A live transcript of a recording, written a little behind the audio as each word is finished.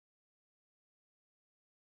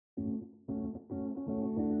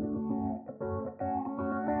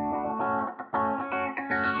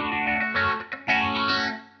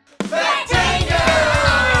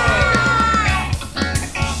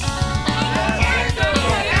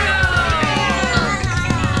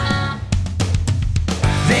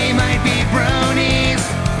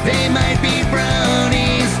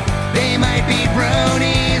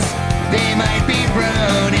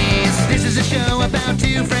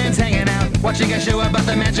watching a show about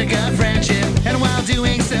the magic of friendship. And while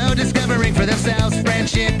doing so, discovering for themselves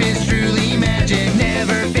friendship is truly magic.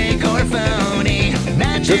 Never fake or phony.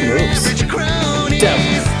 Not your average cronies.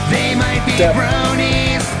 They might be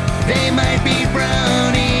bronies. They might be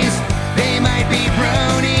bronies. They might be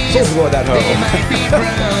bronies. They might be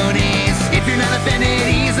bronies. If you're not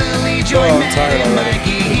offended easily, join Matt and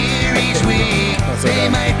Mikey here each week. They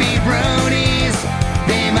might be bronies.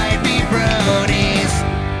 They might be bronies.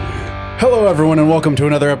 Hello, everyone, and welcome to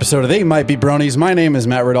another episode of They Might Be Bronies. My name is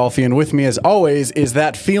Matt Rodolfi, and with me, as always, is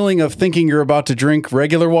that feeling of thinking you're about to drink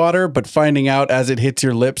regular water, but finding out as it hits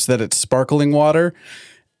your lips that it's sparkling water,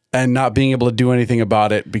 and not being able to do anything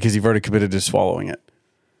about it because you've already committed to swallowing it.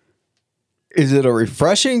 Is it a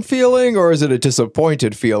refreshing feeling or is it a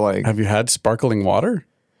disappointed feeling? Have you had sparkling water?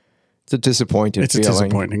 It's a disappointed feeling. It's a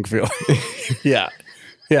disappointing feeling. Yeah.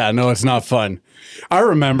 Yeah, no, it's not fun. I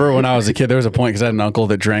remember when I was a kid, there was a point because I had an uncle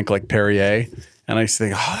that drank like Perrier. And I used to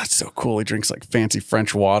think, oh, that's so cool. He drinks like fancy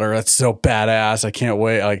French water. That's so badass. I can't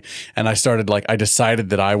wait. And I started I decided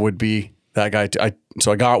that I would be that guy.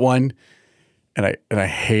 So I got one and I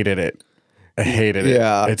hated it. I hated it.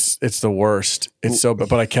 Yeah. It's the worst. It's so bad.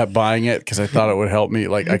 But I kept buying it because I thought it would help me.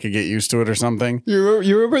 Like I could get used to it or something. You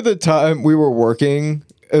remember the time we were working?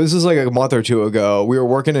 This was like a month or two ago. We were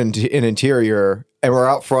working in interior and we're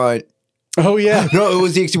out front. Oh yeah. No, it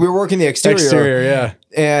was we were working the exterior. Exterior, yeah.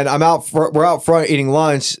 And we're out front eating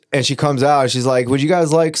lunch and she comes out and she's like, would you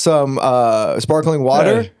guys like some sparkling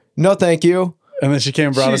water? Yeah. No, thank you. And then she came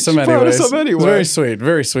and brought us some She brought us some anyway.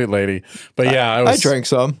 Very sweet lady. But yeah, I drank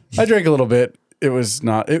some. I drank a little bit. It was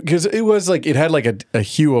not because it was like it had like a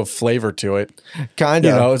hue of flavor to it. Kind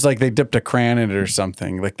of. You know, it's like they dipped a cran in it or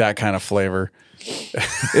something, like that kind of flavor.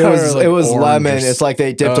 It was lemon. It's like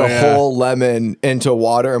they dipped a whole lemon into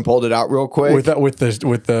water and pulled it out real quick with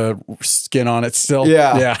the skin on it still.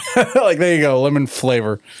 Yeah. Like there you go, lemon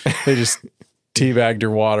flavor. They just teabagged your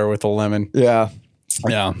water with a lemon. Yeah.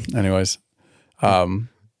 Anyways,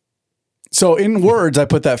 so in words, I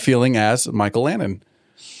put that feeling as Michael Lannon.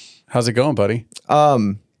 How's it going, buddy?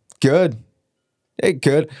 Good. Hey,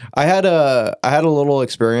 good. I had a little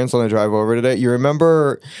experience on the drive over today. You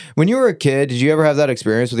remember when you were a kid, did you ever have that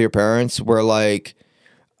experience with your parents where like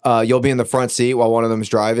you'll be in the front seat while one of them's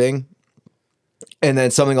driving and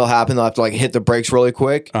then something will happen, they'll have to like hit the brakes really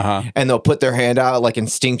quick and they'll put their hand out like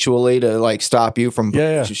instinctually to like stop you from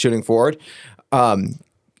shooting forward. So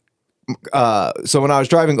when I was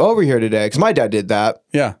driving over here today, because my dad did that.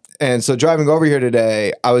 Yeah. And so driving over here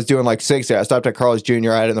today, I was doing like 60. I stopped at Carl's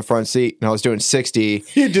Jr. I had it in the front seat and I was doing 60.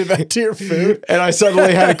 You did that to your food? And I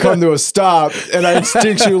suddenly had to come to a stop and I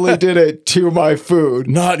instinctually did it to my food.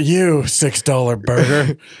 Not you, $6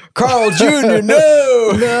 burger. Carl Jr.,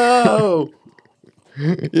 no.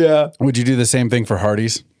 Yeah. Would you do the same thing for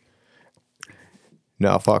Hardee's?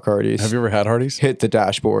 No, fuck Hardee's. Have you ever had Hardee's? Hit the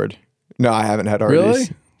dashboard. No, I haven't had Hardee's. Really?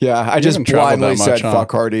 Yeah, I just blindly said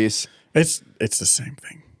fuck Hardee's. It's the same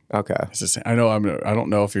thing. Okay. It's the same. I don't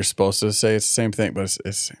know if you're supposed to say it's the same thing, but it's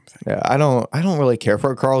the same thing. Yeah, I don't really care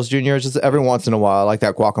for Carl's Jr. It's just every once in a while I like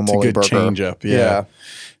that guacamole burger. It's a good change up. Yeah.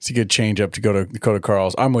 It's a good change up to go to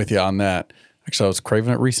Carl's. I'm with you on that. Actually, I was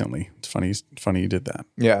craving it recently. It's funny you did that.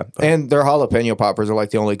 Yeah. And their jalapeno poppers are like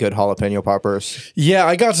the only good jalapeno poppers. Yeah,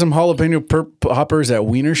 I got some jalapeno poppers at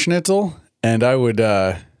Wiener Schnitzel, and I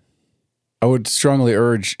would strongly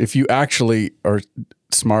urge, if you actually are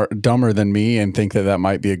dumber than me and think that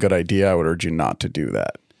might be a good idea, I would urge you not to do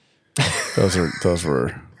that. Those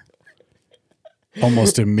were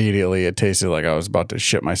almost immediately. It tasted like I was about to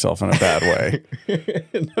shit myself in a bad way.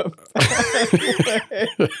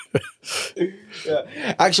 Yeah.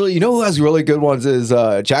 Actually, you know who has really good ones is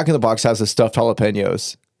Jack in the Box has the stuffed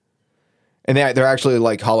jalapenos. And they're actually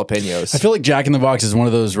like jalapenos. I feel like Jack in the Box is one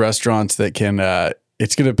of those restaurants that can,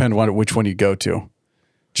 it's going to depend on which one you go to.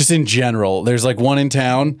 Just in general, there's like one in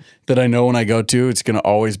town that I know when I go to, it's going to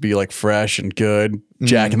always be like fresh and good,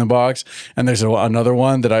 Jack in the Box. And there's another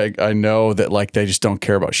one that I know that like they just don't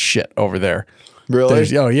care about shit over there.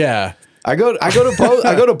 Really? Oh yeah. I go to both.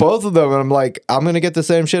 I go to both of them, and I'm like, I'm going to get the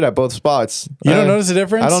same shit at both spots. You don't notice a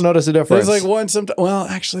difference? I don't notice a difference. There's like one well,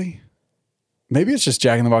 actually, maybe it's just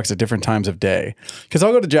Jack in the Box at different times of day. Because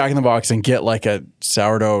I'll go to Jack in the Box and get like a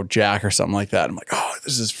sourdough Jack or something like that. I'm like, oh,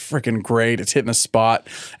 this is freaking great. It's hitting the spot.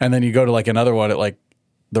 And then you go to like another one at like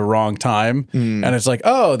the wrong time. And it's like,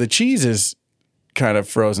 oh, the cheese is kind of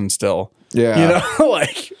frozen still. Yeah. You know,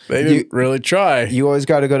 like they didn't really try. You always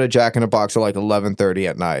got to go to Jack in the Box at like 11:30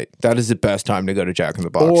 at night. That is the best time to go to Jack in the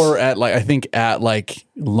Box. Or at like, I think at like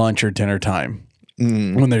lunch or dinner time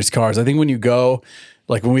when there's cars. I think when you go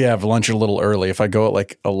Like when we have lunch a little early, if I go at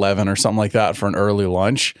like 11 or something like that for an early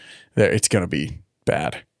lunch, it's going to be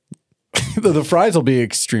bad. The fries will be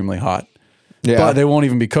extremely hot. Yeah. But they won't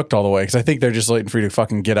even be cooked all the way because I think they're just waiting for you to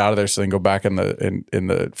fucking get out of there so they can go back in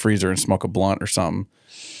the freezer and smoke a blunt or something.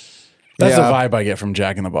 That's the vibe I get from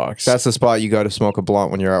Jack in the Box. That's the spot you go to smoke a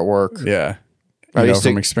blunt when you're at work. Yeah. I You know used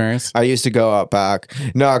from to- experience? I used to go out back.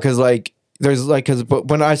 No, because like there's like but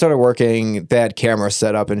when I started working, they had cameras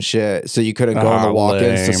set up and shit, so you couldn't go in the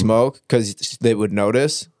walk-ins to lame. smoke because they would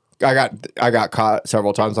notice. I got caught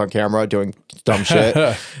several times on camera doing dumb shit.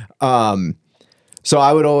 So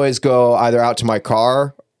I would always go either out to my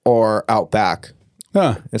car or out back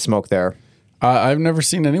Huh. and smoke there. I've never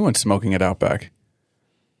seen anyone smoking at Outback.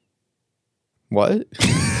 What?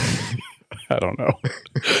 I don't know.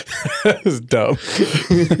 It's dumb.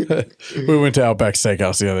 We went to Outback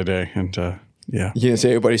Steakhouse the other day and yeah, You didn't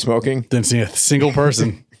see anybody smoking? didn't see a single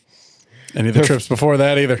person. Any of the trips before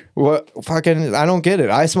that either. What fucking? I don't get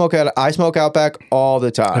it. I smoke out back all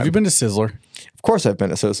the time. Have you been to Sizzler? Of course, I've been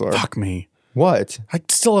to Sizzler. Fuck me. What? I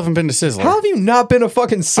still haven't been to Sizzler. How have you not been a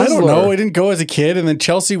fucking Sizzler? I don't know. I didn't go as a kid, and then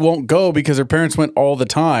Chelsea won't go because her parents went all the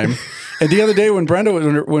time. And the other day when Brenda,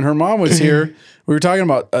 when her mom was here, we were talking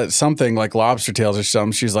about something like lobster tails or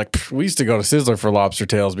something. She's like, we used to go to Sizzler for lobster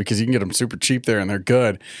tails because you can get them super cheap there and they're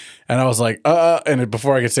good. And I was like, and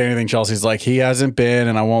before I could say anything, Chelsea's like, he hasn't been,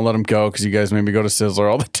 and I won't let him go because you guys made me go to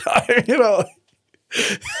Sizzler all the time. You know,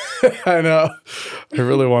 I know. I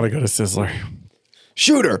really want to go to Sizzler.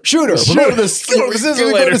 Shooter. We're going to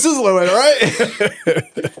Sizzler later. Go to Sizzler later, right?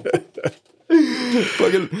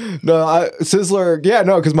 Fucking Sizzler. Yeah,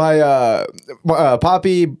 no, because my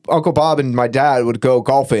Poppy, Uncle Bob, and my dad would go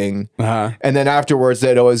golfing, and then afterwards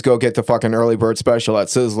they'd always go get the fucking early bird special at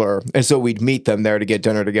Sizzler, and so we'd meet them there to get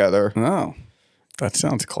dinner together. Oh, that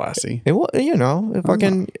sounds classy. It's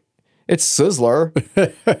Sizzler.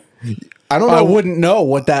 I don't know. I wouldn't know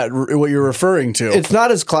what you're referring to. It's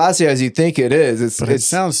not as classy as you think it is. It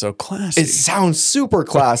sounds so classy. It sounds super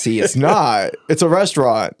classy. It's not. It's a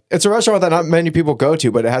restaurant. It's a restaurant that not many people go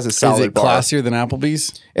to, but it has a salad Is it bar. classier than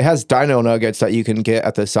Applebee's? It has dino nuggets that you can get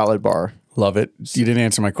at the salad bar. Love it. You didn't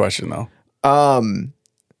answer my question though. Because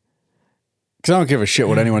I don't give a shit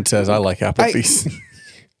what anyone says. I like Applebee's.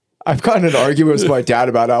 I've gotten in arguments with my dad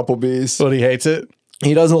about Applebee's. But he hates it.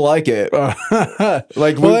 He doesn't like it. Well,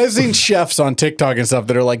 I've seen chefs on TikTok and stuff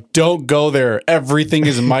that are like, "Don't go there. Everything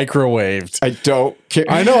is microwaved." I don't care.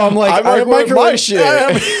 I know. I'm like, I microwave my shit.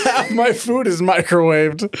 Half my food is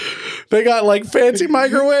microwaved. They got like fancy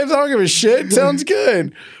microwaves. I don't give a shit. It sounds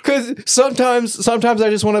good. Because sometimes I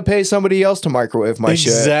just want to pay somebody else to microwave my shit.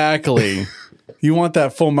 Exactly. You want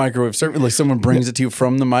that full microwave service, like someone brings it to you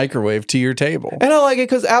from the microwave to your table. And I like it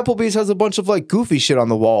because Applebee's has a bunch of like goofy shit on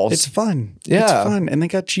the walls. It's fun. Yeah. It's fun. And they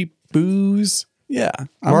got cheap booze. Yeah.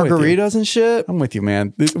 I'm with you. Margaritas and shit. I'm with you,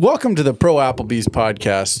 man. Welcome to the Pro Applebee's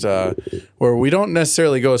podcast, where we don't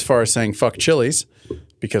necessarily go as far as saying fuck Chili's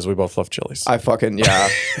because we both love Chili's. I fucking yeah.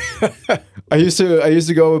 I used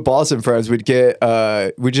to go with Boston friends. We'd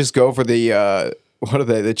just go for the what are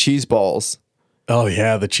they? The cheese balls. Oh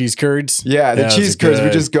yeah, the cheese curds. Yeah, the cheese curds. good.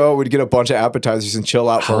 We just go. We'd get a bunch of appetizers and chill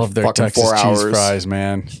out I for love their fucking Texas 4 hours. cheese fries,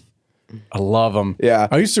 man. I love them. Yeah.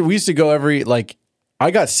 we used to go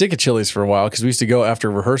I got sick of Chili's for a while because we used to go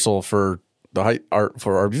after rehearsal for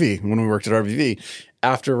RBV when we worked at RBV.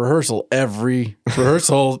 After rehearsal, every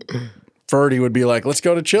rehearsal, Ferdy would be like, "Let's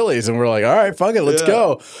go to Chili's," and we're like, "All right, fuck it, let's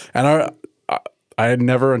go." And I had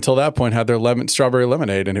never until that point had their strawberry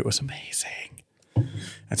lemonade, and it was amazing.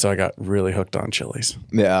 And so I got really hooked on Chili's.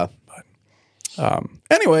 Yeah.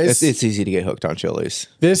 Anyways, It's easy to get hooked on Chili's.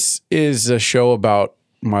 this is a show about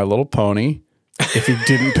My Little Pony. If you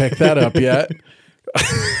didn't pick that up yet,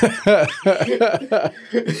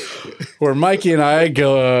 where Mikey and I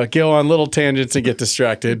go on little tangents and get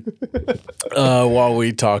distracted while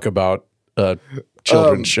we talk about a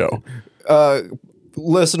children's show.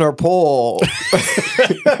 Listener poll.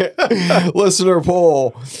 Listener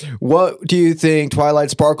poll. What do you think Twilight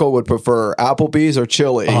Sparkle would prefer, Applebee's or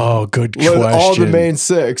Chili? Oh, good question. All the main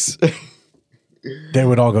 6. They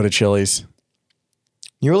would all go to Chili's.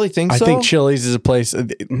 You really think so? I think Chili's is a place. I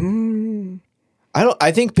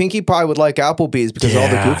think Pinkie Pie would like Applebee's because of all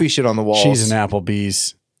the Yeah. goofy shit on the walls. She's an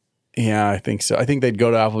Applebee's. Yeah, I think so. I think they'd go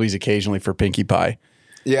to Applebee's occasionally for Pinkie Pie.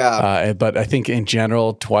 Yeah. But I think in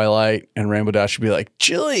general, Twilight and Rainbow Dash should be like,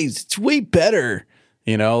 Chili's, it's way better.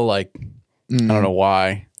 You know, like, I don't know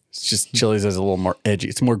why. It's just Chili's is a little more edgy.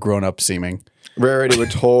 It's more grown up seeming. Rarity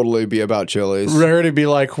would totally be about Chili's. Rarity be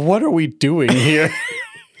like, what are we doing here?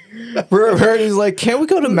 Rarity's like, can't we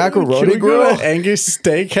go to Macaroni Can we Grill? go to Angus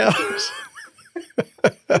Steakhouse?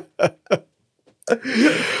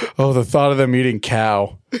 Oh, the thought of them eating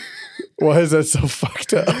cow. Why is that so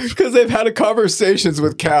fucked up? Because they've had conversations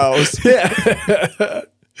with cows. Yeah.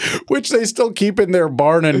 Which they still keep in their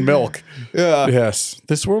barn and milk. Yeah. Yes.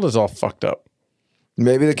 This world is all fucked up.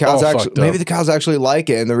 Maybe the cows All actually fucked up. maybe the cows actually like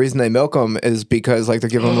it, and the reason they milk them is because like they're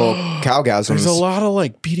giving them little cowgasms. There's a lot of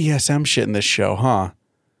like BDSM shit in this show, huh?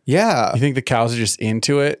 Yeah. You think the cows are just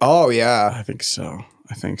into it? Oh yeah. I think so.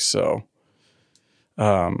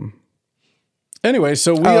 Anyway,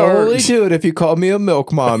 so we I'll are. only do it if you call me a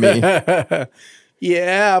milk mommy.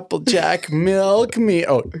 Yeah, Applejack, milk me.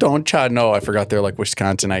 Oh, don't try. No, I forgot they're like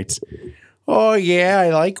Wisconsinites. Oh, yeah, I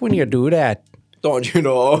like when you do that. Don't you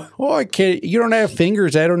know? Oh, I can't. You don't have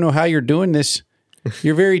fingers. I don't know how you're doing this.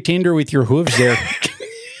 You're very tender with your hooves there.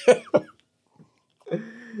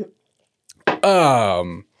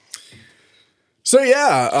 So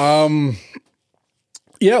yeah,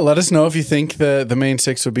 let us know if you think the main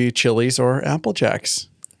six would be Chili's or Apple Jacks.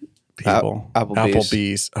 People.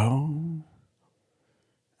 Applebee's. Oh.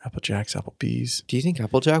 Apple Jacks, Applebee's. Do you think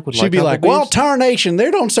Applejack would She'd be like, Applebee's? well, tarnation, they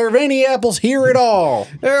don't serve any apples here at all.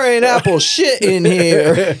 There ain't apple shit in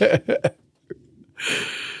here.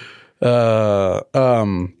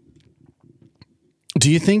 Do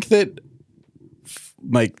you think that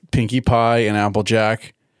like Pinkie Pie and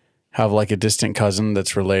Applejack have like a distant cousin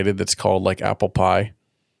that's related that's called like Apple Pie?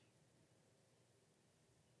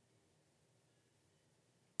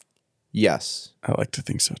 Yes. I like to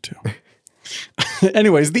think so too.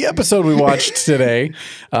 Anyways, the episode we watched today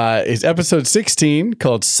is episode 16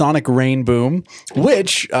 called Sonic Rain Boom,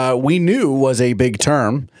 which we knew was a big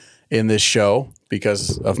term in this show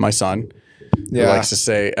because of my son, who likes to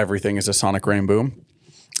say everything is a Sonic Rain Boom.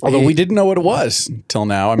 Although we didn't know what it was till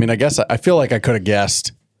now. I mean, I guess I feel like I could have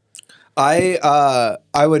guessed. I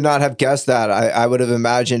would not have guessed that. I would have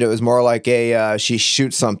imagined it was more like a she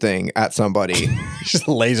shoots something at somebody. Just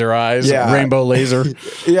laser eyes, Yeah. rainbow laser.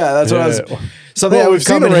 Yeah, that's what I was. Something Well, that we've would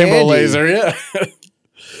come seen a in rainbow handy. laser,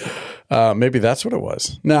 yeah. Maybe that's what it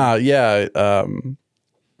was. Nah, yeah.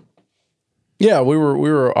 Yeah, we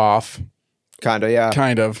were off, Kind of, yeah.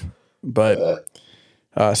 kind of. But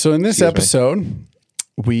so in this episode,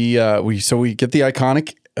 we get the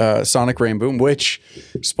iconic Sonic Rain Boom, which,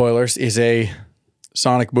 spoilers, is a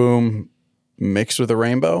Sonic Boom mixed with a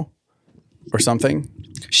rainbow or something.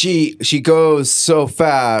 She goes so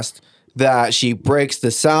fast that she breaks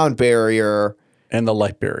the sound barrier And the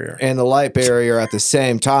light barrier. and the light barrier at the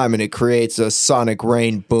same time, and it creates a sonic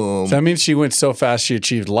rain boom. That means she went so fast she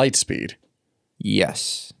achieved light speed.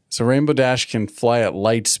 Yes. So Rainbow Dash can fly at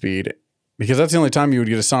light speed because that's the only time you would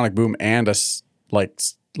get a sonic boom and a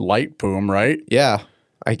light boom, right? Yeah.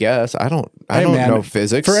 I guess. I don't Hey, man, know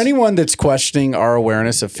physics. For anyone that's questioning our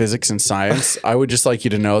awareness of physics and science, I would just like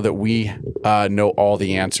you to know that we know all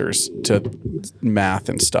the answers to math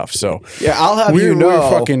and stuff. So Yeah, I'll have we you know.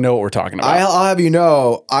 we fucking know what we're talking about. I'll have you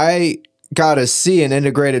know, I got a C in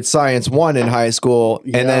integrated science 1 in high school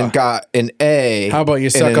and then got an A. How about you in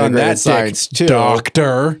suck on integrated that science dick, 2,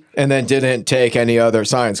 doctor? and then didn't take any other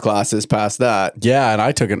science classes past that. Yeah, and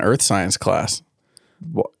I took an earth science class.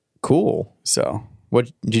 Cool. So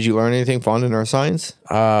What did you learn anything fun in earth science?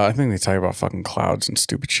 I think they talk about fucking clouds and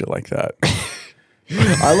stupid shit like that.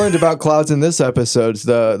 I learned about clouds in this episode.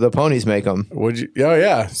 The ponies make them. Would you? Oh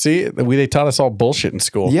yeah. See, they taught us all bullshit in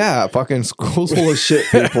school. Yeah, fucking school's full of shit,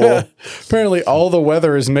 people. Apparently, all the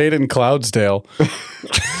weather is made in Cloudsdale.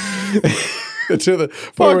 To the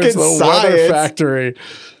Fucking weather science. factory.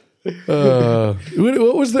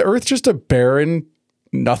 What was the Earth? Just a barren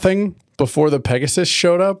nothing before the Pegasus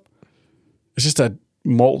showed up. It's just a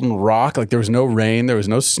molten rock. Like there was no rain, there was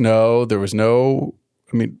no snow, there was no.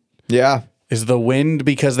 I mean, Yeah. is the wind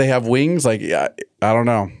because they have wings? Like, yeah, I don't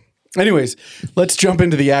know. Anyways, let's jump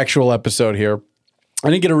into the actual episode here. I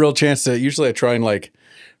didn't get a real chance to. Usually, I try and like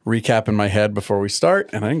recap in my head before we start,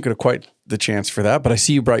 and I didn't get quite the chance for that. But I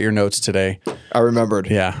see you brought your notes today. I remembered.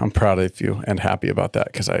 Yeah, I'm proud of you and happy about that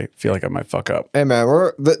because I feel like I might fuck up. Hey man,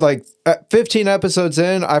 we're like at 15 episodes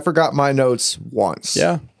in. I forgot my notes once.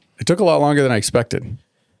 Yeah, it took a lot longer than I expected.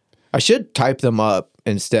 I should type them up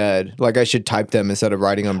instead. Like I should type them instead of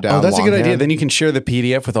writing them down. Oh, that's a good idea. longhand. Then you can share the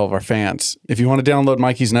PDF with all of our fans. If you want to download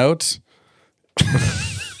Mikey's notes,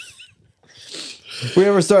 If we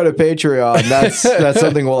ever start a Patreon, that's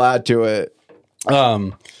something we'll add to it.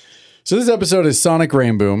 so this episode is Sonic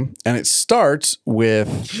Rain Boom, and it starts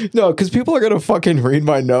with No, because people are gonna fucking read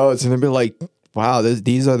my notes and they'll be like, "Wow,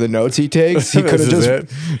 these are the notes he takes." He could This have is just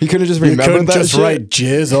it? he could have just you remembered couldn't that just shit. write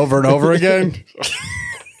jizz over and over again.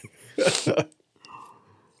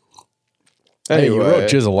 Hey, you Anyway. wrote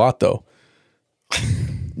jizz a lot though.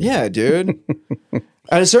 Yeah, dude.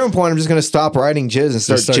 At a certain point, I'm just gonna stop writing jizz and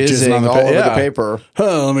start jizzing on the all over yeah. the paper.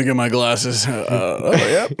 Oh, let me get my glasses.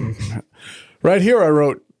 Yep. Right here, I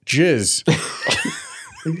wrote jizz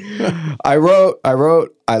I wrote.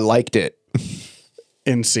 I liked it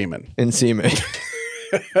in semen. in semen.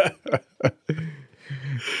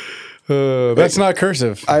 That's not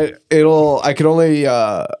cursive. I could only.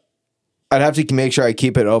 I'd have to make sure I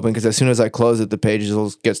keep it open because as soon as I close it, the pages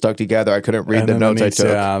will get stuck together. I couldn't read the notes I took.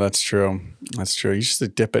 Yeah, that's true. That's true. You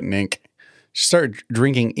should dip it in ink. Just start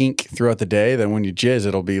drinking ink throughout the day. Then when you jizz,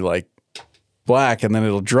 it'll be like black, and then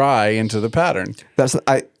it'll dry into the pattern.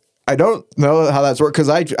 I don't know how that's worked because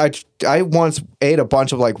I once ate a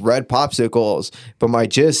bunch of like red popsicles, but my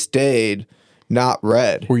jizz stayed not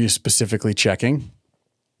red. Were you specifically checking?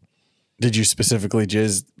 Did you specifically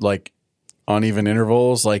jizz like on even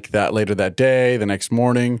intervals like that later that day, the next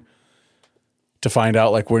morning to find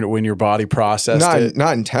out like when your body processed it?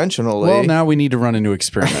 Not intentionally. Well, now we need to run a new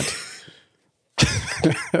experiment.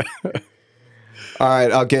 All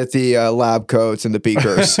right, I'll get the lab coats and the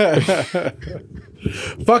beakers.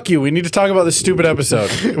 Fuck you. We need to talk about this stupid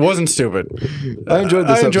episode. It wasn't stupid. I enjoyed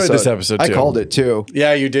this episode too. I called it too.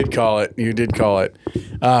 Yeah, you did call it.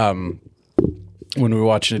 When we were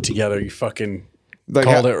watching it together, you fucking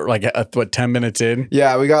called it like 10 minutes in?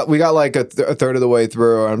 Yeah, we got like a third of the way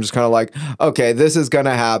through. I'm just kind of like, okay, this is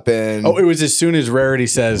gonna happen. Oh, it was as soon as Rarity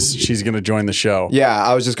says she's gonna join the show. Yeah,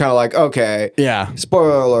 I was just kind of like, okay. Yeah.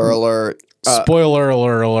 Spoiler alert. Spoiler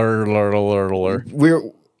alert. We're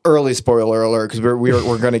early spoiler alert because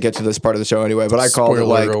we're gonna get to this part of the show anyway. But I called it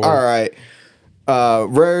like, all right.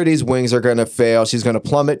 Rarity's wings are gonna fail. She's gonna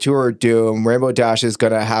plummet to her doom. Rainbow Dash is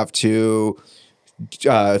gonna have to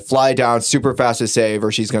fly down super fast to save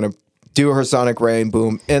her. She's gonna do her sonic rain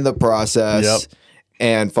boom in the process. Yep.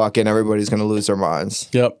 And fucking everybody's gonna lose their minds.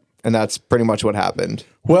 Yep. And that's pretty much what happened.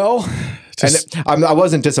 Well, I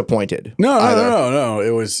wasn't disappointed. No.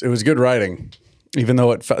 It was good writing, even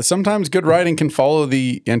though sometimes good writing can follow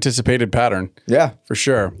the anticipated pattern. Yeah, for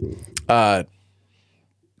sure. So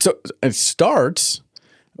it starts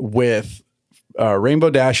with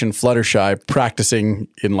Rainbow Dash and Fluttershy practicing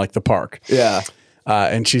in like the park. Yeah.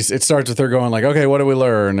 And it starts with her going like, okay, what do we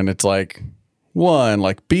learn? And it's like 1,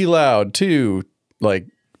 like be loud, 2, like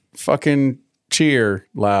fucking cheer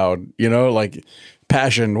loud, like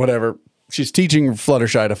passion, whatever. She's teaching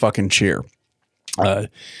Fluttershy to fucking cheer. It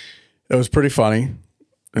was pretty funny.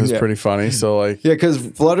 Pretty funny. So like, yeah, because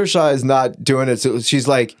Fluttershy is not doing it. So she's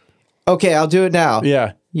like, okay, I'll do it now.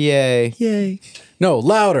 Yeah. Yay. Yay. No,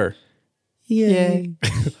 louder. Yay.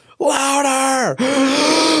 Louder.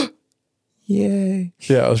 Yay.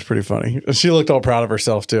 Yeah, it was pretty funny. She looked all proud of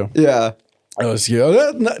herself too. Yeah. It was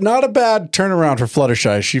not a bad turnaround for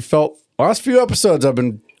Fluttershy. She felt last few episodes I've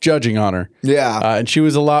been judging on her. Yeah. And she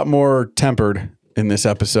was a lot more tempered in this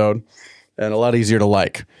episode and a lot easier to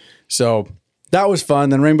like. So that was fun.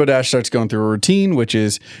 Then Rainbow Dash starts going through a routine, which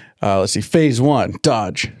is, phase 1,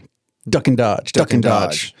 dodge, duck and dodge, duck and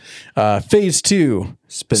dodge. Phase 2,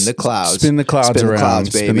 spin the clouds. Spin the clouds spin around. The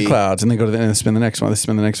clouds, spin the clouds. And then go to the end and spin the next one.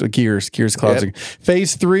 Spin the next one. Gears, clouds. Yep.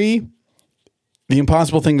 Phase 3, the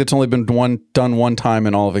impossible thing that's only been done one time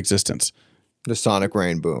in all of existence. The sonic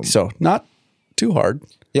rain boom. So not too hard.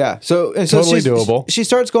 Yeah. So totally doable. She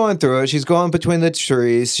starts going through it. She's going between the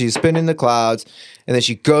trees. She's spinning the clouds. And then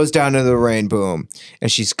she goes down to the rain boom. And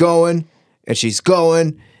she's going.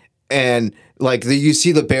 And like you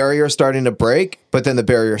see the barrier starting to break. But then the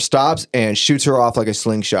barrier stops and shoots her off like a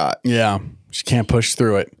slingshot. Yeah. She can't push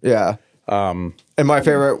through it. Yeah. And one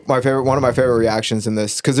of my favorite reactions in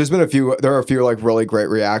this, because there are a few like really great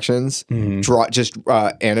reactions,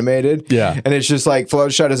 animated. Yeah. And it's just like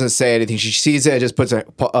Fluttershy doesn't say anything. She sees it and just puts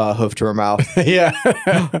a hoof to her mouth. Yeah.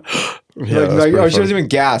 She doesn't even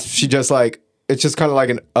gasp. She just like, it's just kind of like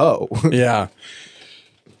an oh. Yeah.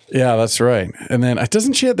 Yeah, that's right. And then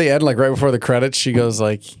doesn't she at the end, like right before the credits, she goes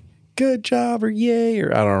like, good job or yay,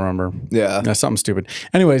 or I don't remember. Yeah. Something stupid.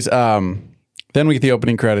 Anyways, then we get the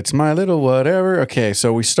opening credits, my little whatever. Okay,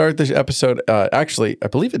 so we start this episode. Actually, I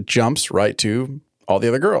believe it jumps right to all the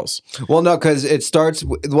other girls. Well, no, because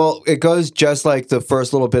it goes just like the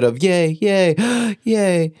first little bit of yay, yay,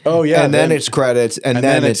 yay. Oh, yeah. And then it's credits, and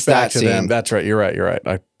then it's back that to scene. them. That's right. You're right.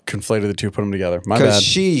 I conflated the two, put them together. My bad. Because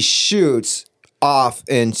she shoots off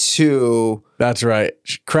into... That's right.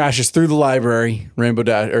 She crashes through the library,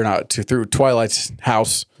 through Twilight's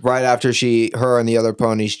house. Right after her and the other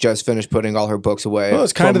ponies just finished putting all her books away. Well,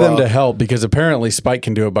 it's kind of them to help because apparently Spike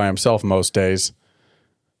can do it by himself most days.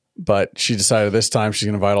 But she decided this time she's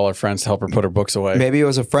going to invite all her friends to help her put her books away. Maybe it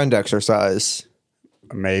was a friend exercise.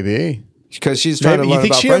 Maybe. because she's trying to You learn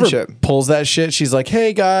think about she friendship. ever pulls that shit? She's like,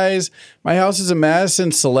 "Hey guys, my house is a mess,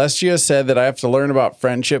 and Celestia said that I have to learn about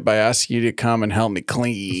friendship by asking you to come and help me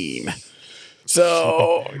clean.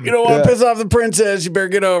 So you don't want to piss off the princess. You better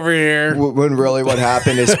get over here." When really what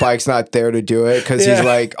happened is Spike's not there to do it because he's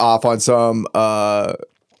like off on some.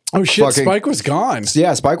 Oh shit! Spike was gone.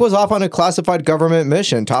 Yeah, Spike was off on a classified government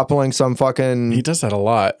mission, toppling some fucking. He does that a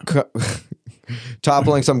lot.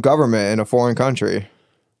 Toppling some government in a foreign country.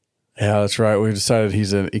 Yeah, that's right. We decided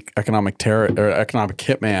he's an economic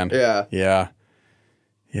hitman.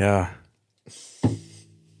 Yeah.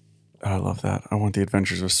 I love that. I want the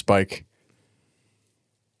adventures of Spike.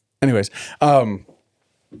 Anyways,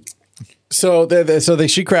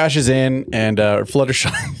 she crashes in and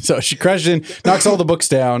Fluttershy. So she crashes in, knocks all the books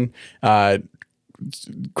down,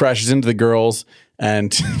 crashes into the girls,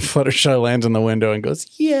 and Fluttershy lands in the window and goes,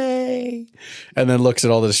 "Yay!" And then looks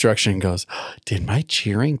at all the destruction and goes, "Did my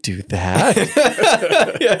cheering do that?"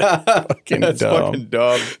 That's fucking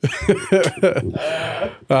dumb.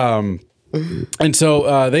 And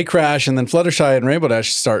so they crash, and then Fluttershy and Rainbow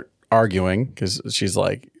Dash start arguing because she's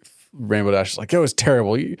like, Rainbow Dash is like, "It was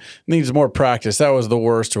terrible. You needs more practice. That was the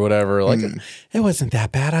worst," or whatever. Like, it wasn't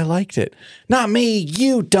that bad. I liked it. Not me.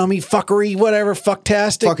 You dummy fuckery. Whatever.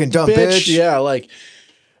 Fucktastic. Fucking dumb bitch. Yeah. Like,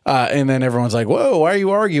 and then everyone's like, "Whoa, why are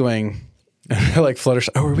you arguing?" Like Fluttershy.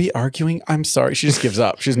 "Oh, are we arguing? I'm sorry." She just gives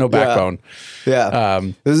up. She's no backbone. Yeah.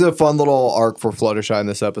 This is a fun little arc for Fluttershy in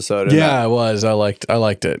this episode. Yeah, it was. I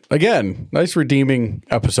liked it. Again, nice redeeming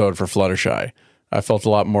episode for Fluttershy. I felt a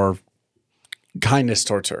lot more kindness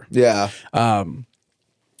towards her. Yeah.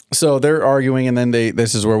 So they're arguing, and then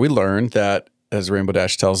this is where we learn that, as Rainbow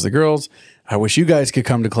Dash tells the girls, "I wish you guys could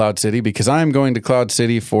come to Cloud City because I'm going to Cloud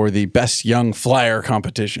City for the best young flyer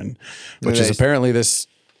competition," which is apparently this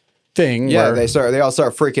thing. Yeah, where, they all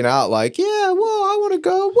start freaking out like, "Yeah, whoa, I want to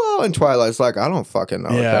go, whoa." And Twilight's like, "I don't fucking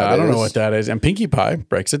know what that is." I don't know what that is. And Pinkie Pie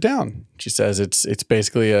breaks it down. She says it's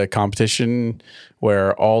basically a competition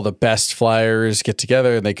where all the best flyers get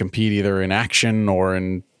together and they compete either in action or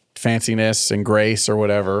in fanciness and grace or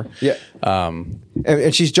whatever. Yeah.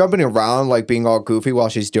 And she's jumping around like being all goofy while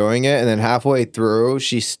she's doing it. And then halfway through,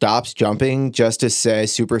 she stops jumping just to say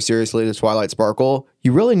super seriously to Twilight Sparkle,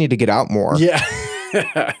 "You really need to get out more." Yeah.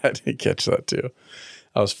 I did catch that too.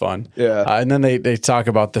 That was fun. Yeah. And then they talk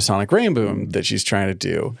about the Sonic Rainboom that she's trying to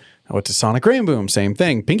do. What's a Sonic Rainboom? Same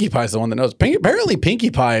thing. Pinkie Pie's the one that knows. Apparently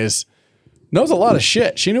Pinkie Pie knows a lot of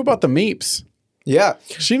shit. She knew about the meeps. Yeah.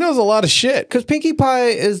 She knows a lot of shit. Because Pinkie Pie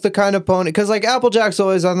is the kind of pony. Because like Applejack's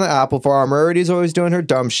always on the apple farm. Rarity's always doing her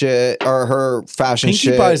dumb shit or her fashion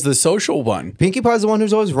shit. Pinkie Pie's the social one. Pinkie Pie's the one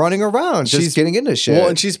who's always running around. She's getting into shit. Well,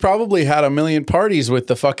 and she's probably had a million parties with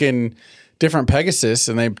the fucking different Pegasus,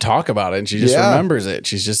 and they talk about it, and she just remembers it.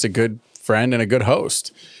 She's just a good friend and a good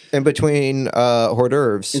host. In between hors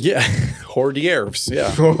d'oeuvres. Yeah. Hors d'oeuvres.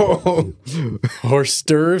 Yeah. Hors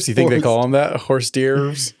d'oeuvres. You think they call them that? Hors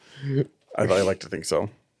d'oeuvres? I like to think so.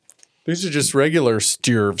 These are just regular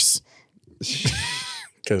stierves.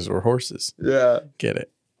 Because we're horses. Yeah. Get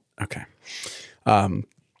it. Okay.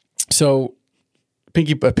 So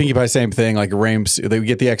Pinkie Pie, same thing. Like they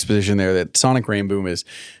get the exposition there that Sonic Rainboom is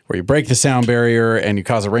where you break the sound barrier and you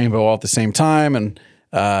cause a rainbow all at the same time. And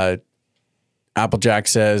Applejack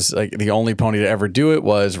says like the only pony to ever do it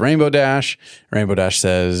was Rainbow Dash. Rainbow Dash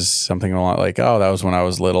says something a lot like, "Oh, that was when I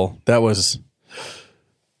was little. That was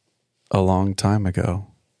a long time ago."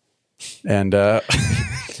 And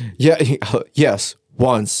yes,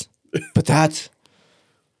 once, but that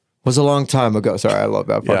was a long time ago. Sorry, I love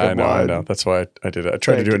that fucking line. I know. That's why I did it. I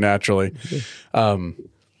tried to do it naturally.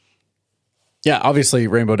 Yeah, obviously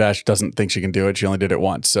Rainbow Dash doesn't think she can do it. She only did it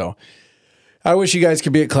once. So I wish you guys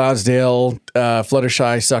could be at Cloudsdale.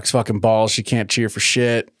 Fluttershy sucks fucking balls. She can't cheer for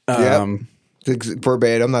shit.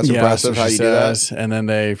 Verbatim. That's impressive how you do that. And then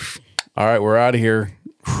all right, we're out of here.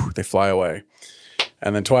 They fly away.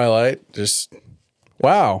 And then Twilight just,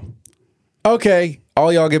 wow. Okay,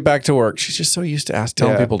 all y'all get back to work. She's just so used to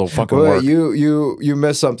telling people to fucking work. You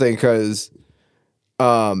missed something because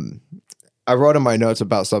I wrote in my notes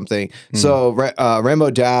about something. So Rainbow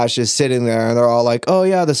Dash is sitting there and they're all like, "Oh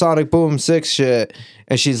yeah, the Sonic Boom 6 shit."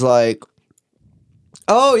 And she's like,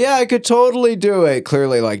 "Oh yeah, I could totally do it."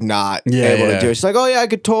 Clearly like not able to do it. She's like, "Oh yeah, I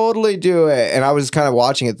could totally do it." And I was kind of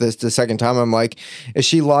watching it the second time. I'm like, is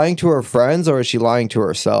she lying to her friends or is she lying to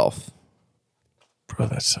herself? Bro,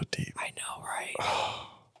 that's so deep. I know, right?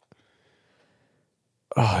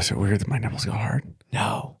 Oh, is it weird that my nipples go hard?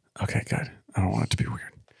 No. Okay, good. I don't want it to be weird.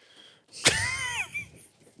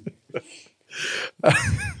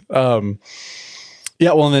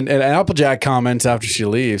 Yeah, well, and Applejack comments after she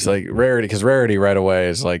leaves, like Rarity, because Rarity right away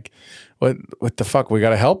is like, what the fuck? We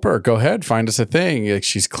got to help her. Go ahead, find us a thing. Like,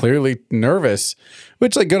 she's clearly nervous,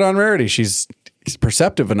 which, like, good on Rarity. She's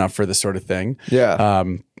perceptive enough for this sort of thing. Yeah.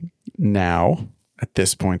 Now, at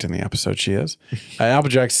this point in the episode, she is.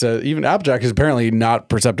 Applejack says, even Applejack is apparently not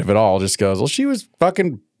perceptive at all. Just goes, well, she was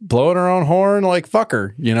fucking blowing her own horn, like, fuck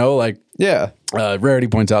her, you know, like. Yeah. Rarity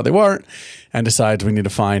points out they weren't, and decides we need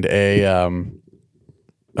to find a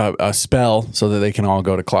spell so that they can all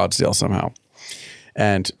go to Cloudsdale somehow.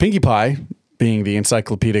 And Pinkie Pie, being the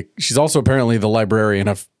encyclopedic, she's also apparently the librarian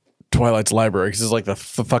of Twilight's library, because it's like the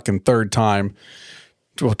fucking third time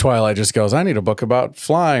Twilight just goes, I need a book about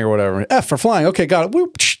flying or whatever. F for flying. Okay, got it.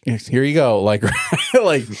 Whoop, here you go. Like,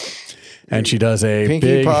 like, and she does a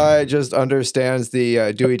Pinkie Pie just understands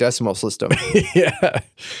the Dewey Decimal System. Yeah,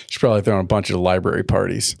 she's probably throwing a bunch of library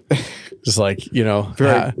parties. Just like, you know,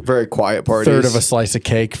 Very quiet parties. third of a slice of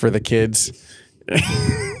cake for the kids.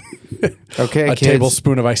 Okay, A kids.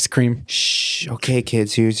 tablespoon of ice cream. Shh. Okay,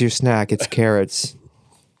 kids. Here's your snack. It's carrots.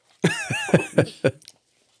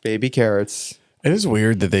 Baby carrots. It is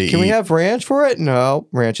weird that they Can we have ranch for it? No,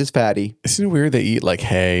 ranch is fatty. Isn't it weird they eat like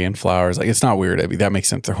hay and flowers? Like, it's not weird. I mean, that makes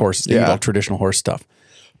sense. They're horses. They eat all traditional horse stuff.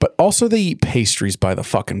 But also they eat pastries by the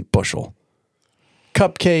fucking bushel.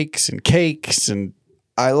 Cupcakes and cakes and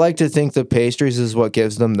I like to think the pastries is what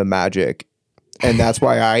gives them the magic. And that's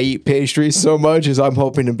why I eat pastries so much, is I'm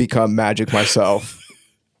hoping to become magic myself.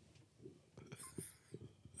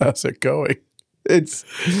 how's it going? It's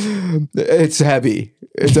heavy.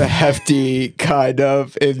 It's a hefty kind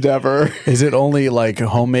of endeavor. Is it only like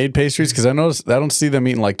homemade pastries? Because I don't see them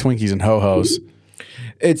eating like Twinkies and Ho-Hos.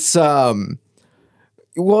 It's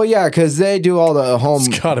well, yeah, because they do all the home.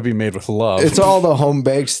 It's got to be made with love. It's all the home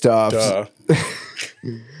baked stuff. Duh.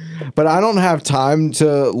 But I don't have time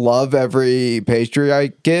to love every pastry I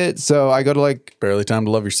get, so I go to like Barely time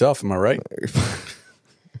to love yourself. Am I right?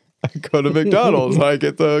 I go to McDonald's. I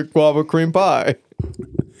get the guava cream pie.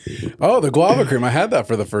 Oh, the guava cream. I had that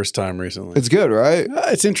for the first time recently. It's good, right?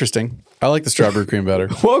 It's interesting. I like the strawberry cream better.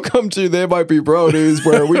 Welcome to They Might Be Brodies,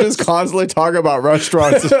 where we just constantly talk about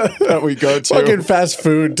restaurants that we go to. Fucking fast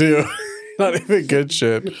food too. Not even good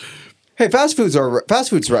shit. Hey, fast foods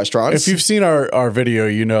restaurants. If you've seen our video,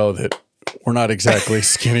 you know that we're not exactly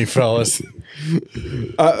skinny fellas.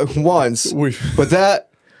 Once, We- but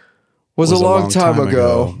that was a long time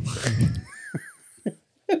ago.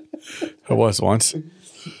 I was once.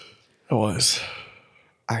 I was.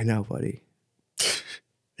 I know, buddy.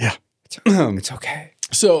 Yeah. It's okay.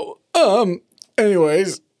 So,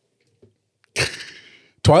 anyways,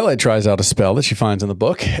 Twilight tries out a spell that she finds in the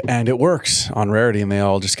book, and it works on Rarity, and they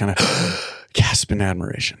all just kind of gasp in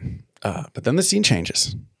admiration. But then the scene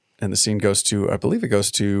changes, and the scene goes to, I believe it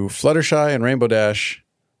goes to Fluttershy and Rainbow Dash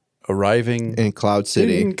arriving In Cloud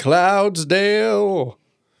City. in Cloudsdale.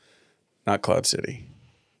 Not Cloud City.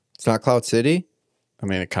 It's not Cloud City? I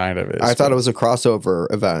mean, it kind of is. I thought it was a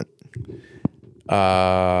crossover event.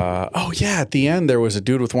 Oh yeah, at the end there was a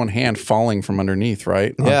dude with one hand falling from underneath,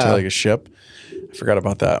 right? Yeah. Onto like a ship. I forgot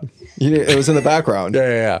about that. It was in the background.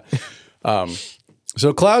 Yeah.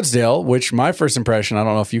 So Cloudsdale, which my first impression, I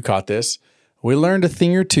don't know if you caught this, we learned a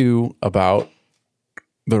thing or two about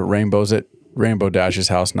the rainbows at Rainbow Dash's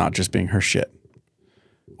house not just being her shit.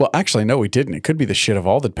 Well, actually, no, we didn't. It could be the shit of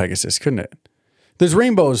all the Pegasus, couldn't it? There's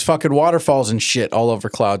rainbows, fucking waterfalls and shit all over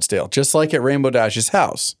Cloudsdale, just like at Rainbow Dash's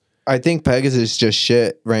house. I think Pegasus just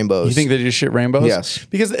shit rainbows. You think they just shit rainbows? Yes.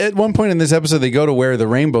 Because at one point in this episode, they go to where the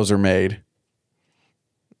rainbows are made.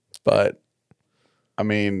 But, I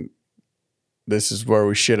mean, this is where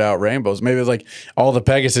we shit out rainbows. Maybe it's like all the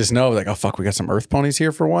Pegasus know, like, oh, fuck, we got some earth ponies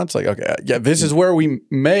here for once. Like, okay, yeah, this is where we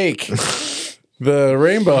make the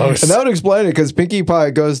rainbows. And that would explain it, because Pinkie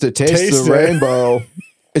Pie goes to taste the it. rainbow.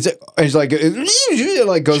 It's like it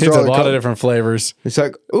like goes It's through a all the lot of different flavors. It's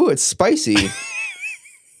like, ooh, it's spicy.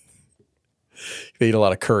 They eat a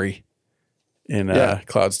lot of curry in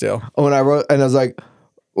Cloudsdale. When I wrote, and I was like,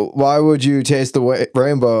 why would you taste the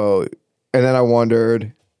rainbow? And then I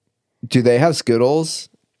wondered, do they have Skittles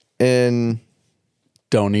in?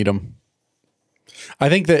 Don't eat them. I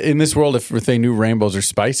think that in this world, if they knew rainbows are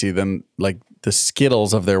spicy, then like the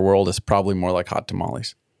Skittles of their world is probably more like hot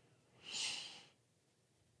tamales.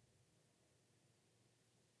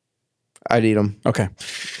 I'd eat them. Okay.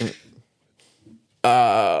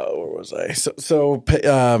 Where was I?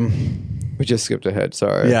 We just skipped ahead.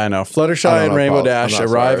 Sorry. Yeah, I know. I Fluttershy don't and know, Rainbow Paul. Dash I'm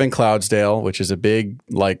not arrive sorry. in Cloudsdale, which is a big,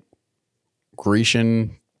 like,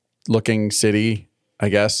 Grecian-looking city, I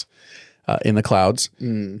guess, in the clouds.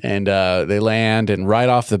 And they land, and right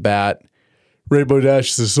off the bat, Rainbow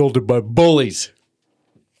Dash is assaulted by bullies.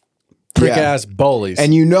 prick ass bullies.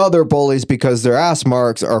 And you know they're bullies because their ass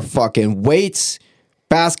marks are fucking weights,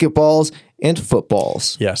 basketballs, and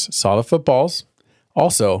footballs. yes, saw the footballs.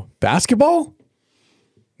 Also, basketball?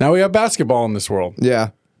 Now we have basketball in this world. Yeah.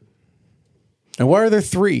 And why are there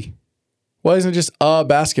 3? Why isn't it just a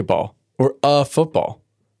basketball or a football?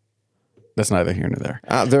 That's neither here nor there.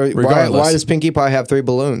 Why does Pinkie Pie have 3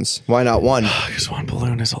 balloons? Why not 1? Because one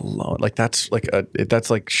balloon is alone. Like that's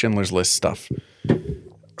like Schindler's List stuff.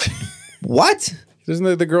 What? Isn't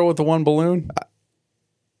it the girl with the one balloon?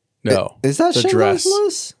 No. Is that the Schindler's dress?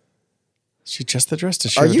 List? She just the dress to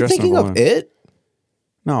share Are the you dress and a thinking of balloon. it?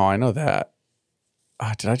 No, I know that.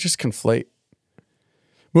 Did I just conflate?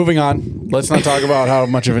 Moving on. Let's not talk about how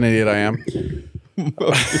much of an idiot I am.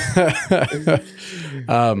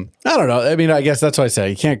 I don't know. I mean, I guess that's what I say.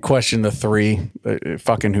 You can't question the 3.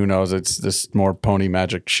 Fucking who knows? It's this more pony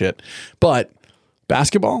magic shit. But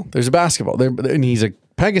basketball, there's a basketball. And he's a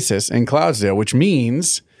Pegasus in Cloudsdale, which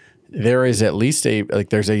means there is at least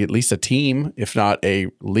at least a team, if not a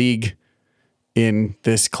league, in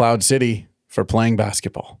this Cloud City for playing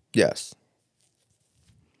basketball. Yes.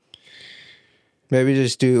 Maybe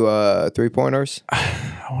just do 3-pointers.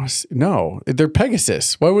 I want to. No, they're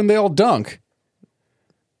Pegasus. Why wouldn't they all dunk?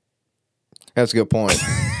 That's a good point.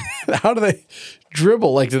 How do they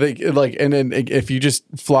dribble? Like, do they like? And then if you just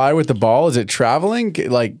fly with the ball, is it traveling?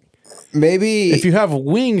 Like, Maybe if you have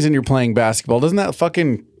wings and you're playing basketball, doesn't that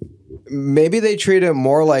fucking? maybe they treat it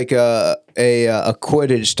more like a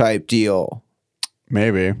Quidditch type deal,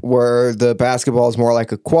 Maybe. where the basketball is more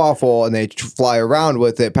like a quaffle, and they fly around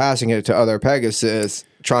with it, passing it to other Pegasus,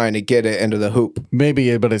 trying to get it into the hoop.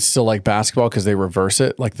 Maybe, but it's still like basketball because they reverse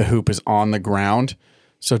it. Like the hoop is on the ground.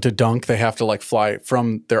 So to dunk, they have to like fly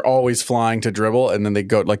from, they're always flying to dribble and then they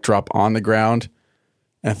go like drop on the ground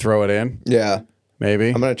and throw it in. Yeah, Maybe.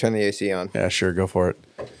 I'm gonna turn the AC on. Yeah, sure. Go for it.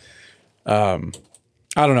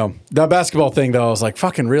 I don't know. That basketball thing though, I was like,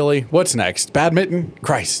 fucking really? What's next? Badminton?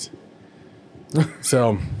 Christ.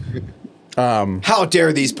 So How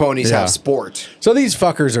dare these ponies Yeah. have sport? so these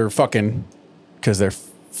fuckers are fucking because they're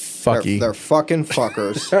fucky. They're fucking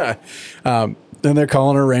fuckers. Then they're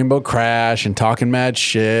calling her Rainbow Crash and talking mad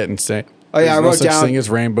shit and saying, Oh, yeah, there's I no wrote such down- thing as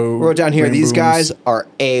rainbow. Wrote down here, these rainbows. guys are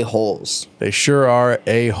a-holes. They sure are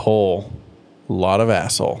a hole. A lot of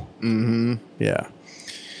asshole. Mm-hmm. Yeah.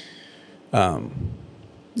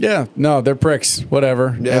 Yeah, no, they're pricks.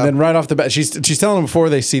 Whatever. Yeah. And then right off the bat, she's telling them before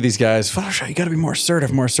they see these guys, Fluttershy, you got to be more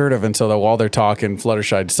assertive, more assertive. And so while they're talking,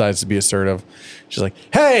 Fluttershy decides to be assertive. She's like,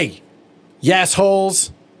 "Hey, yes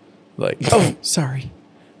holes." Like, "Oh, sorry.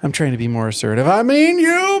 I'm trying to be more assertive. I mean,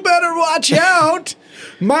 you better watch out.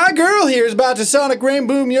 My girl here is about to sonic rain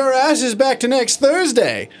boom your asses back to next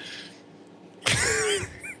Thursday."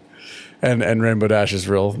 And Rainbow Dash is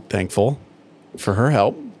real thankful for her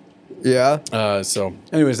help. Yeah. So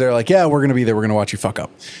anyways, they're like, yeah, we're going to be there. We're going to watch you fuck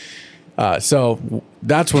up. So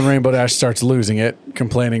that's when Rainbow Dash starts losing it,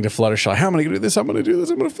 complaining to Fluttershy, how am I going to do this? I'm going to do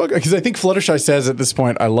this. I'm going to fuck up. Because I think Fluttershy says at this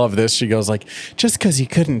point, I love this. She goes like, just because you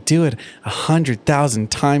couldn't do it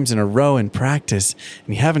 100,000 times in a row in practice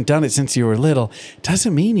and you haven't done it since you were little,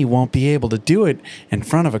 doesn't mean you won't be able to do it in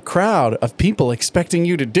front of a crowd of people expecting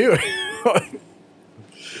you to do it.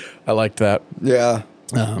 I liked that. Yeah.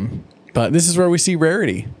 But this is where we see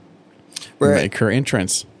Rarity Right. make her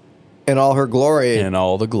entrance In all her glory. in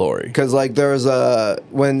all the glory. Because like there was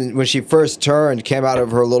when she first turned, came out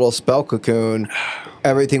of her little spell cocoon,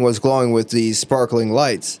 everything was glowing with these sparkling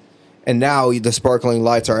lights, and now the sparkling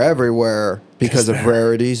lights are everywhere because of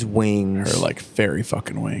Rarity's wings. Her like fairy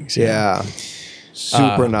fucking wings. Yeah,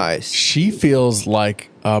 super nice. She feels like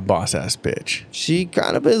a boss ass bitch. She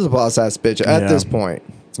kind of is a boss ass bitch at Yeah. this point.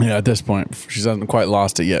 Yeah, at this point, she hasn't quite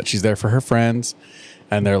lost it yet. She's there for her friends,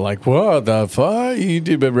 and they're like, "What the fuck you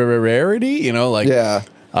did, Rarity?" You know, like Yeah,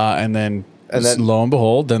 And then then- lo and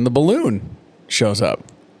behold, then the balloon shows up.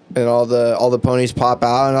 and all the ponies pop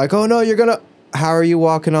out and like, oh no, you're gonna. How are you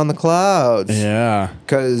walking on the clouds? Yeah,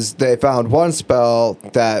 Because they found one spell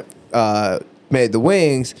that made the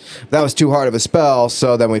wings. That was too hard of a spell,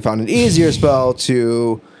 so then we found an easier spell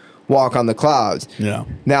to walk on the clouds. yeah.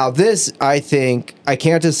 Now, this, I think, I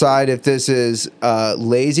can't decide if this is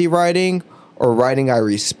lazy writing or writing I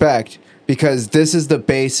respect, because this is the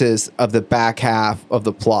basis of the back half of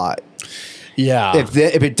the plot. Yeah. If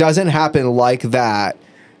it doesn't happen like that,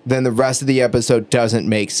 then the rest of the episode doesn't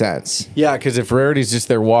make sense. Yeah, because if Rarity's just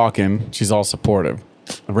there walking, she's all supportive.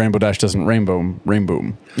 Rainbow Dash doesn't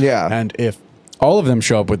rainbow. Yeah. And if all of them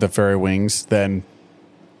show up with the fairy wings, then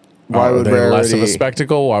Why are would they less of a Rarity-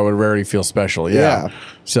 spectacle? Why would Rarity feel special? Yeah. Yeah.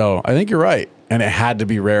 So I think you're right. And it had to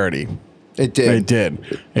be Rarity. It did. It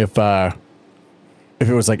did. if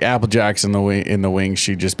it was like Apple Jacks in the wings,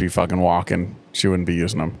 she'd just be fucking walking. She wouldn't be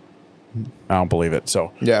using them. I don't believe it.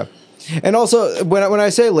 So Yeah. And also, when I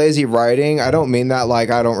say lazy writing, I don't mean that like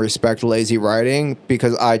I don't respect lazy writing,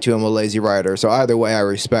 because I too am a lazy writer. So either way, I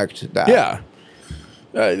respect that. yeah.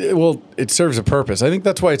 Well, it serves a purpose. I think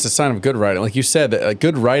that's why it's a sign of good writing. Like you said, that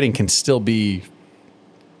good writing can still be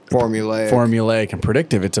formulaic and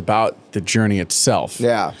predictive. It's about the journey itself.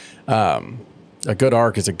 Yeah. A good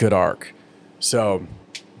arc is a good arc. So,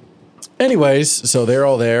 anyways, so they're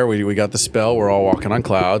all there. We got the spell. We're all walking on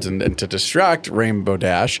clouds. And to distract Rainbow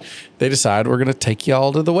Dash, they decide we're going to take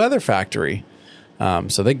y'all to the weather factory.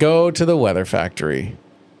 So they go to the weather factory.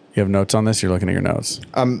 You have notes on this? You're looking at your notes.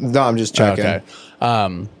 No, I'm just checking.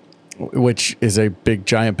 Okay. Which is a big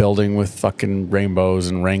giant building with fucking rainbows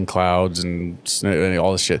and rain clouds and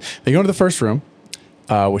all this shit. They go into the first room,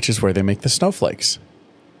 which is where they make the snowflakes.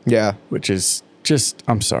 Yeah. Which is just,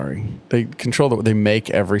 I'm sorry. They they make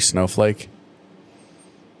every snowflake.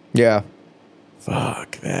 Yeah.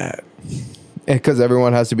 Fuck that. Because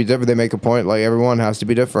everyone has to be different. They make a point like everyone has to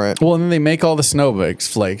be different. Well, and then they make all the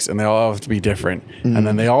snowflakes, and they all have to be different. Mm-hmm. And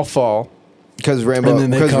then they all fall. Because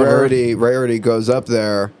Rarity goes up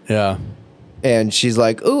there. Yeah. And she's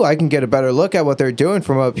like, ooh, I can get a better look at what they're doing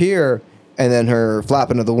from up here. And then her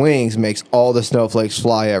flapping of the wings makes all the snowflakes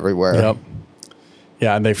fly everywhere. Yep.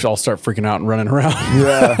 Yeah, and they all start freaking out and running around.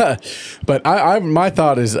 Yeah. But my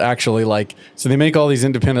thought is actually like, so they make all these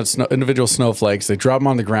individual snowflakes. They drop them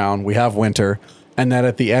on the ground. We have winter. And then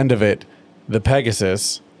at the end of it, the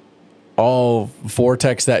Pegasus all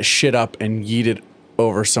vortex that shit up and yeet it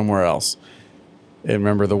over somewhere else. And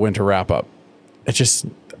remember the winter wrap up. It's just,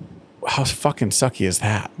 how fucking sucky is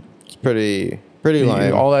that? It's pretty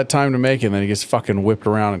lame. All that time to make it, and then he gets fucking whipped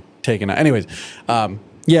around and taken out. Anyways,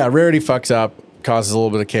 yeah, Rarity fucks up. Causes a little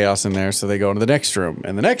bit of chaos in there, so they go into the next room.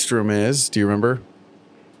 And the next room is, do you remember?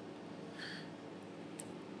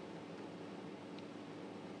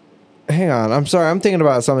 Hang on, I'm sorry, I'm thinking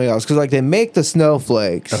about something else. Because, like, they make the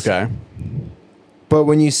snowflakes. Okay. But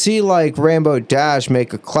when you see, like, Rainbow Dash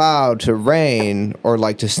make a cloud to rain or,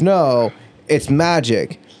 like, to snow, it's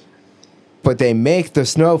magic. But they make the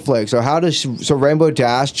snowflakes. So Rainbow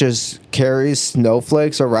Dash just carries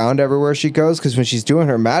snowflakes around everywhere she goes? Because when she's doing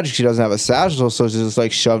her magic, she doesn't have a satchel, so it's just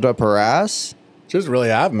like shoved up her ass? She doesn't really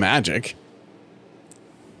have magic.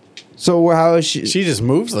 So how is she? She just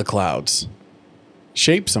moves the clouds.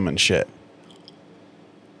 Shapes them and shit.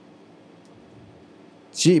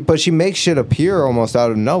 But she makes shit appear almost out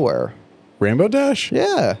of nowhere. Rainbow Dash?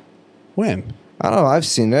 Yeah. When? I don't know. I've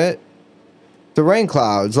seen it. The rain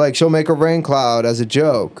clouds. Like, she'll make a rain cloud as a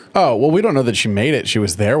joke. Oh, well, we don't know that she made it. She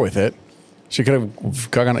was there with it. She could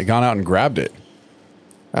have gone out and grabbed it.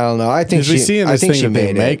 I don't know. I think we see in this thing that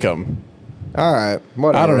they it. make them. All right.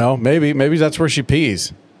 Whatever. I don't know. Maybe that's where she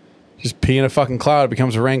pees. Just pee in a fucking cloud. It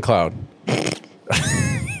becomes a rain cloud.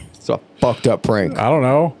 It's a fucked up prank. I don't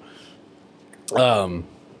know.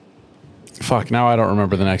 Fuck, now I don't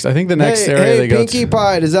remember the next. I think the next area they go to. Pinkie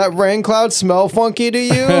Pie, does that rain cloud smell funky to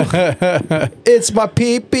you? It's my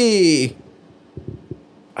pee-pee.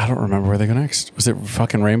 I don't remember where they go next. Was it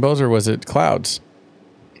fucking rainbows or was it clouds?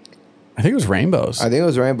 I think it was rainbows. I think it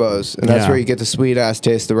was rainbows. And that's where you get the sweet-ass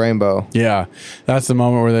taste of the rainbow. Yeah. That's the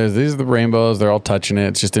moment where these are the rainbows. They're all touching it.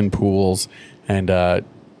 It's just in pools. And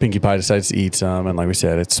Pinkie Pie decides to eat some. And like we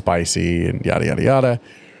said, it's spicy and yada, yada, yada.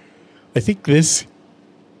 I think this...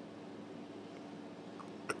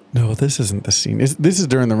 No, this isn't the scene. This is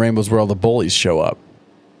during the rainbows where all the bullies show up,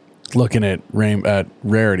 looking at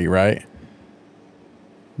Rarity, right?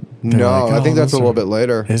 No, like, I think that's a little bit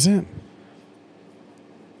later. Is it?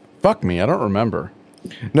 Fuck me, I don't remember.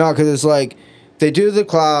 No, because it's like they do the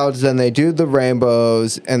clouds, then they do the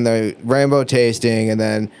rainbows and the rainbow tasting, and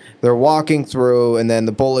then they're walking through, and then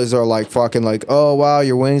the bullies are like fucking like, oh wow,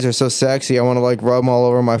 your wings are so sexy. I want to like rub them all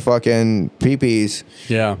over my fucking peepees.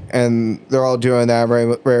 Yeah. And they're all doing that.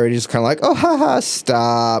 Rarity's kind of like, oh haha,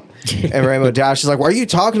 stop. And Rainbow Dash is like, why are you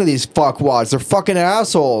talking to these fuckwads? They're fucking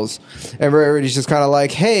assholes. And Rarity's just kind of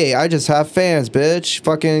like, hey, I just have fans, bitch.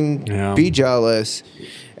 Fucking be jealous.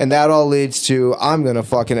 And that all leads to, I'm going to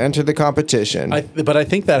fucking enter the competition. But I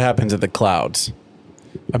think that happens at the clouds.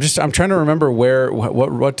 I'm trying to remember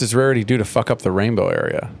what does Rarity do to fuck up the rainbow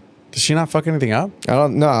area? Does she not fuck anything up? I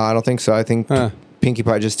don't think so. I think Pinkie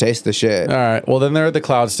Pie just tastes the shit. All right. Well, then they're at the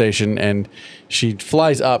cloud station and she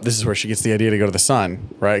flies up. This is where she gets the idea to go to the sun,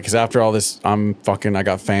 right? Because after all this, I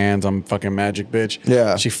got fans. I'm fucking magic bitch.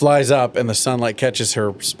 Yeah. She flies up and the sunlight catches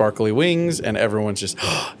her sparkly wings and everyone's just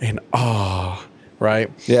in awe.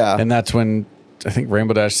 Right? Yeah. And that's when I think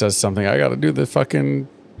Rainbow Dash says something, I got to do the fucking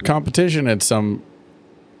competition at some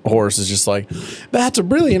horse is just like, that's a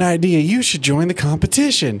brilliant idea. You should join the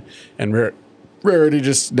competition. And Rarity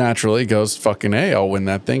just naturally goes, fucking A, I'll win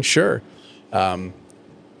that thing. Sure.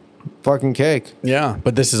 Fucking cake. Yeah.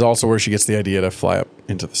 But this is also where she gets the idea to fly up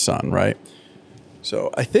into the sun, right?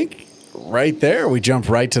 So I think right there we jump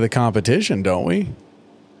right to the competition, don't we?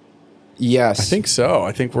 Yes. I think so.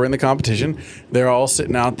 I think we're in the competition. They're all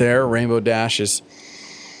sitting out there. Rainbow Dash is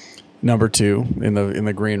number 2 in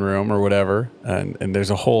the green room or whatever, and there's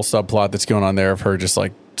a whole subplot that's going on there of her just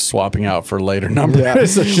like swapping out for later numbers, Yeah.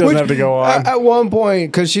 so she doesn't have to go on. At one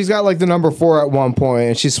point, because she's got like the number 4 at one point,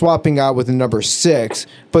 and she's swapping out with the number 6.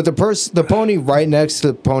 But the pony right next to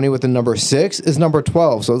the pony with the number 6 is number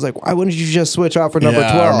 12. So it's like, why wouldn't you just switch out for number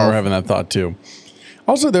 12? I remember having that thought too.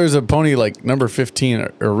 Also, there's a pony like number 15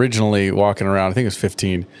 originally walking around. I think it's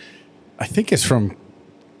 15. I think it's from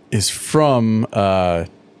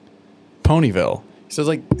Ponyville. So it's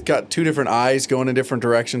like got 2 different eyes going in different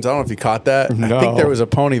directions. I don't know if you caught that. No. I think there was a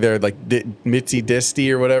pony there, like Mitzi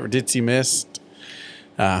Disty or whatever, Ditzy Mist.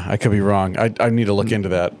 I could be wrong. I need to look into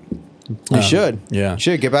that. You should. Yeah. You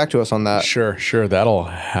should get back to us on that. Sure, that'll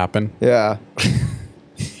happen. Yeah.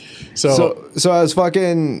 So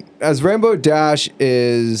as Rainbow Dash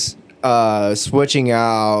is switching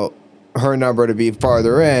out her number to be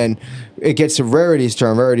farther in, it gets to Rarity's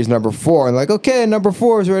turn. Rarity's number 4, and like, okay, number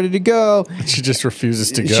 4 is ready to go. she just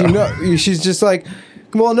refuses to go. She's just like,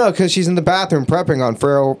 well, no, because she's in the bathroom prepping on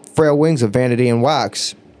frail wings of vanity and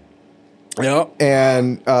wax. Yep.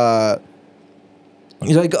 And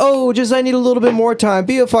he's like, oh, just I need a little bit more time.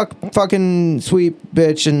 Be a fucking sweet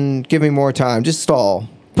bitch and give me more time. Just stall.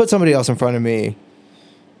 Put somebody else in front of me.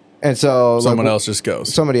 And so Someone else just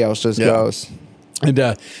goes. Somebody else just goes.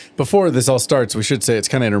 And before this all starts, we should say it's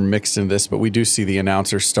kind of intermixed in this, but we do see the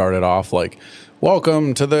announcer started off like,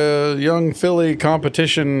 welcome to the Young Filly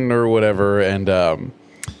competition or whatever. And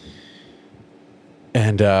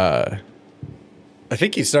I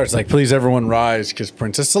think he starts like, please everyone rise because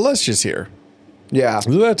Princess Celestia's here. Yeah.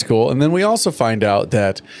 So that's cool. And then we also find out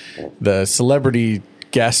that the celebrity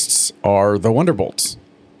guests are the Wonderbolts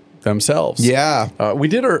themselves. Yeah. We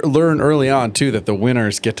did learn early on too that the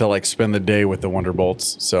winners get to like spend the day with the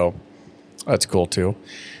Wonderbolts, so that's cool too.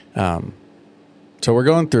 So we're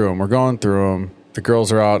going through them. The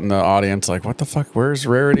girls are out in the audience, like, what the fuck? Where's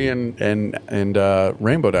Rarity and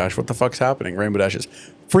Rainbow Dash? What the fuck's happening? Rainbow Dash is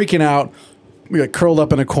freaking out, like curled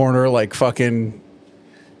up in a corner, like fucking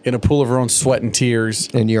in a pool of her own sweat and tears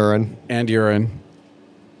And urine. and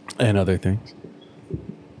other things.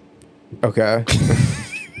 Okay.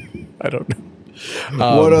 I don't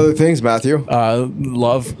know. What other things, Matthew?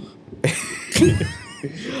 Love.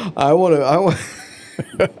 I want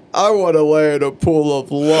to lay in a pool of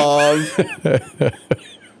love.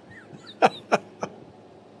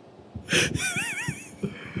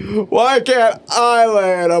 Why can't I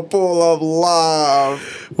lay in a pool of love?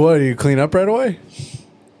 What, do you clean up right away?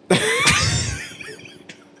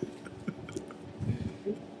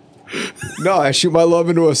 No, I shoot my love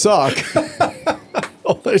into a sock.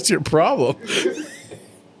 Oh, that's your problem.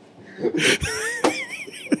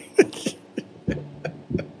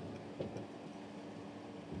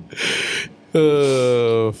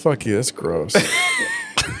 Fuck you. That's gross. I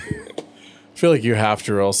feel like you have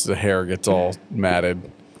to, or else the hair gets all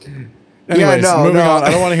matted. Anyways, moving on.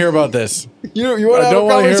 I don't want to hear about this. You want to have don't a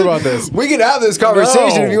want to hear conversation? about this. We can have this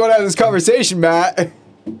conversation No. if you want to have this conversation, Matt.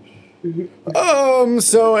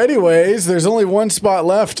 So anyways, there's only one spot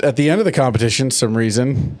left at the end of the competition,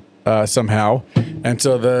 somehow. And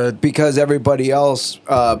so Because everybody else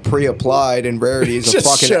pre-applied and Rarity's a Just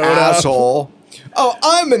fucking showed up. asshole. Oh,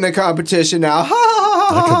 I'm in the competition now.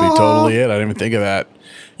 that could be totally it. I didn't even think of that.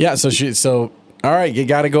 Yeah, so all right, you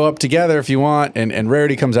got to go up together if you want. And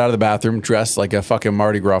Rarity comes out of the bathroom dressed like a fucking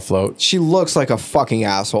Mardi Gras float. She looks like a fucking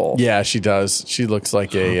asshole. Yeah, she does. She looks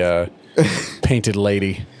like a painted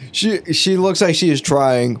lady. She looks like she is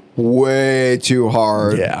trying way too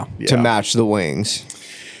hard to match the wings.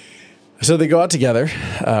 So they go out together.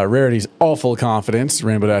 Rarity's all full of confidence.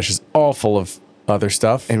 Rainbow Dash is all full of other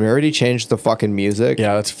stuff. And Rarity changed the fucking music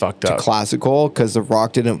Yeah, that's fucked up. classical because The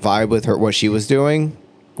Rock didn't vibe with her what she was doing.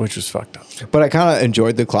 Which was fucked up. But I kind of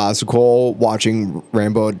enjoyed the classical watching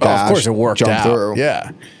Rainbow Dash Of course it worked jump out. through.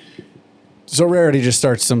 Yeah. So Rarity just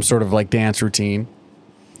starts some sort of like dance routine.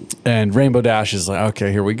 And Rainbow Dash is like,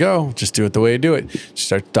 okay, here we go. Just do it the way you do it. She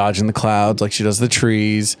starts dodging the clouds like she does the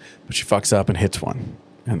trees, but she fucks up and hits one.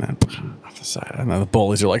 And then off the side. And then the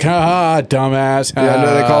bullies are like, ha, dumbass. Ha. Yeah,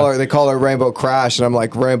 no, they call her Rainbow Crash, and I'm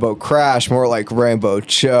like, Rainbow Crash, more like Rainbow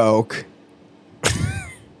Choke.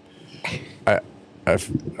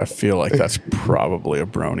 I feel like that's probably a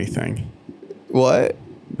brony thing. What?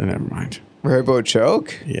 Never mind. Rainbow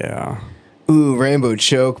choke? Yeah. Ooh, rainbow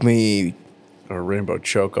choke me. Or rainbow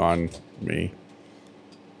choke on me.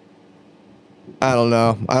 I don't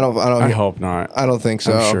know. I hope not. I don't think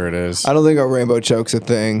so. I'm sure it is. I don't think a rainbow choke's a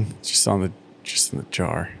thing. Just in the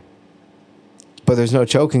jar. But there's no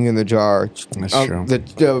choking in the jar. That's true.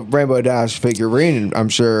 The Rainbow Dash figurine, I'm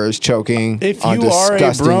sure, is choking. If on you are a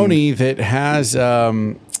disgusting- brony that has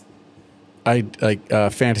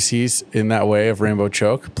fantasies in that way of rainbow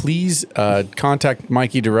choke, please contact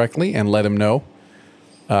Mikey directly and let him know.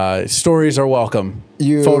 Stories are welcome.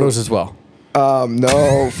 Photos as well.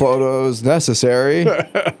 No photos necessary.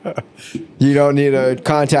 You don't need to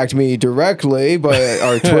contact me directly, but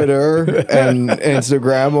our Twitter and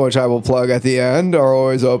Instagram, which I will plug at the end, are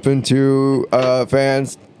always open to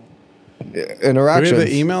fans' Do interactions. we have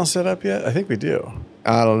the email set up yet? I think we do.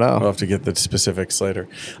 I don't know. We'll have to get the specifics later.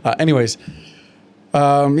 Anyways,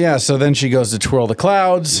 so then she goes to twirl the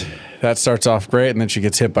clouds. That starts off great, and then she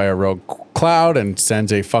gets hit by a rogue cloud and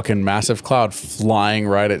sends a fucking massive cloud flying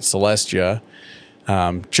right at Celestia.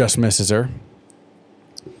 Just misses her.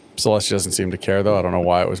 Celestia doesn't seem to care, though. I don't know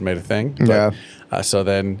why it was made a thing. But, Yeah. so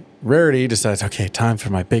then Rarity decides, okay, time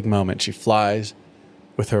for my big moment. She flies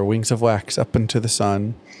with her wings of wax up into the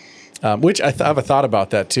sun. Which I have a thought about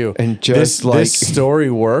that too. And just this story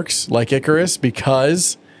works like Icarus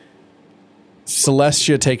because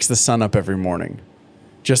Celestia takes the sun up every morning.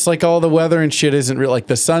 Just like all the weather and shit isn't real. Like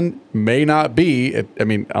the sun may not be,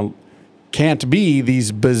 can't be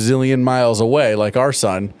these bazillion miles away like our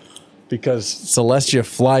sun because Celestia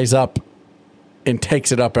flies up and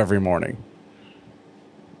takes it up every morning.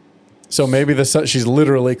 So maybe the sun, she's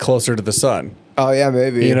literally closer to the sun. Oh, yeah,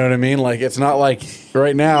 maybe. You know what I mean? Like, it's not like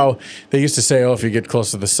right now, they used to say, oh, if you get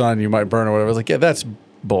close to the sun, you might burn or whatever. It's like, yeah, that's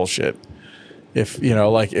bullshit. If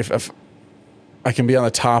I can be on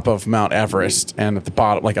the top of Mount Everest and at the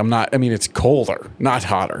bottom, like it's colder, not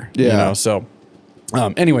hotter. Yeah. You know, so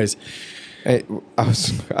anyways. Hey, I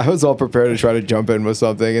was all prepared to try to jump in with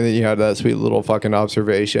something, and then you had that sweet little fucking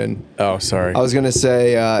observation. Oh, sorry. I was going to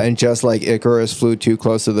say, and just like Icarus flew too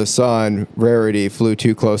close to the sun, Rarity flew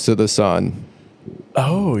too close to the sun.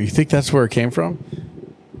 Oh, you think that's where it came from?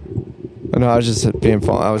 No, I was just being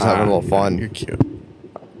fun. I was having a little fun. You're cute.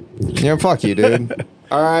 Yeah, fuck you, dude.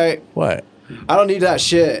 All right. What? I don't need that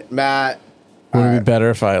shit, Matt. Would it be better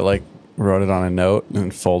if I wrote it on a note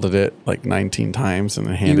and folded it 19 times and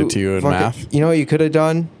then handed it to you in fucking- math? You know what you could have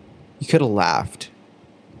done? You could have laughed.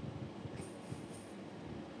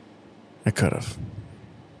 I could have.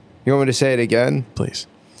 You want me to say it again? Please.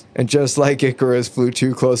 And just like Icarus flew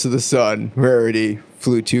too close to the sun, Rarity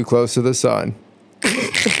flew too close to the sun.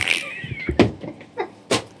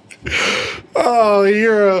 Oh,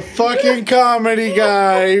 you're a fucking comedy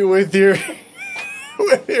guy with your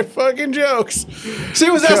fucking jokes. See,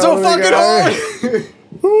 was that so Comedy fucking guy. hard?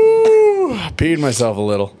 Woo! I peed myself a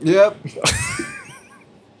little. Yep.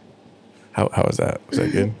 How was that? Was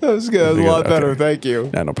that good? That was good. That was a lot better. Thank you.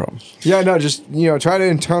 Yeah, no problem. Yeah, no, just, try to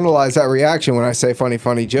internalize that reaction when I say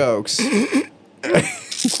funny jokes.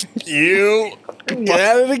 You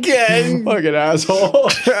got it again. Fucking asshole.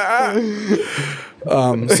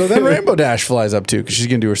 So then Rainbow Dash flies up too because she's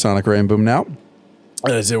going to do her Sonic Rain Boom now.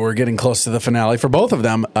 As we're getting close to the finale for both of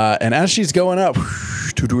them. And as she's going up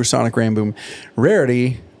to do her Sonic Rain Boom,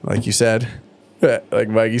 Rarity, like you said, like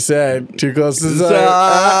Mikey said, too close to the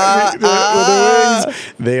sun. With the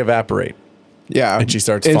wings, they evaporate. Yeah. And she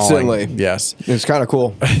starts instantly. falling. Yes. It's kind of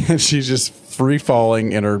cool. And she's just free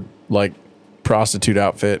falling in her prostitute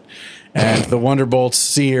outfit. And the Wonderbolts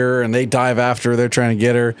see her and they dive after her. They're trying to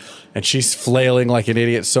get her. And she's flailing like an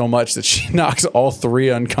idiot so much that she knocks all three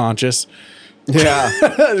unconscious. Yeah.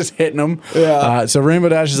 Just hitting them. Yeah. So Rainbow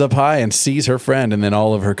Dash is up high and sees her friend. And then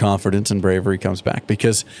all of her confidence and bravery comes back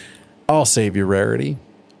because I'll save you, Rarity.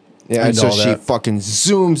 Yeah, and so she fucking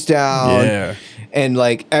zooms down. Yeah. And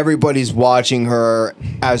everybody's watching her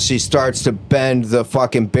as she starts to bend the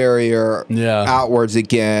fucking barrier outwards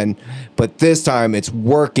again. But this time it's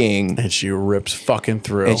working. And she rips fucking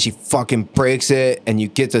through. And she fucking breaks it. And you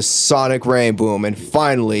get the Sonic Rain Boom. And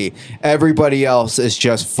finally, everybody else is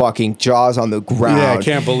just fucking jaws on the ground. Yeah, I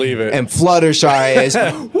can't believe it. And Fluttershy is,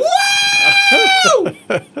 woo!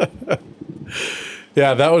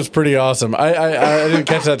 Yeah, that was pretty awesome. I didn't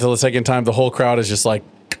catch that till the second time. The whole crowd is just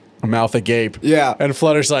mouth agape. Yeah. And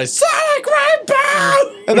Fluttershy's Sonic Rain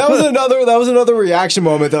Boom! And that was another reaction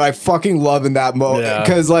moment that I fucking love in that moment Yeah.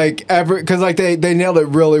 because they nailed it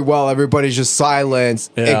really well. Everybody's just silent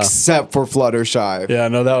except for Fluttershy. Yeah,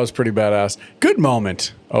 no, that was pretty badass. Good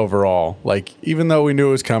moment overall. Like, even though we knew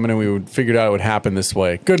it was coming and we figured out it would happen this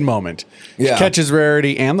way, good moment. Yeah. She catches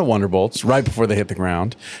Rarity and the Wonderbolts right before they hit the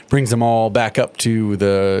ground, brings them all back up to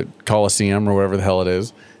the Coliseum or whatever the hell it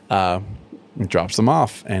is, and drops them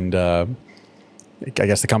off. And I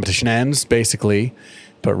guess the competition ends, basically.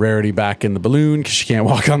 Put Rarity back in the balloon because she can't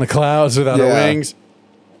walk on the clouds without her wings.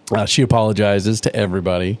 She apologizes to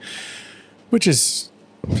everybody, which is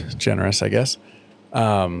generous, I guess.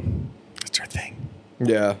 It's her thing.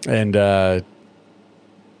 Yeah. And I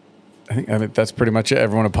think that's pretty much it.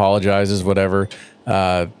 Everyone apologizes, whatever.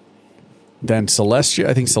 Then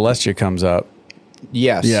Celestia comes up.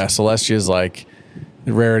 Yes. Yeah, Celestia's like,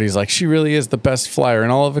 Rarity's like, she really is the best flyer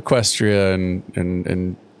in all of Equestria,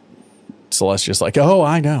 and Celestia's like, oh,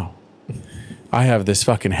 I know. I have this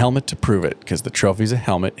fucking helmet to prove it because the trophy's a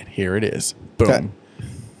helmet, and here it is. Boom.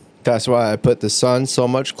 That's why I put the sun so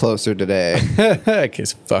much closer today.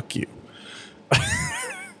 Because fuck you.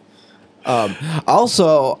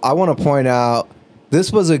 Also, I want to point out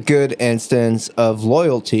this was a good instance of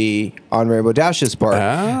loyalty on Rainbow Dash's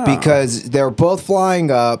part because they're both flying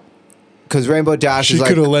up. Because Rainbow Dash She is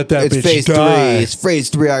like, coulda let that it's bitch phase die. 3. It's phase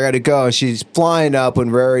 3. I got to go. And she's flying up when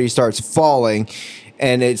Rarity starts falling.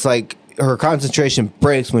 And it's like her concentration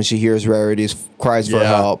breaks when she hears Rarity's cries for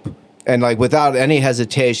help. And like without any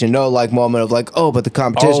hesitation, no like moment of like, oh, but the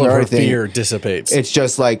competition All of or her anything. fear dissipates. It's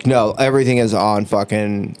just like, no, everything is on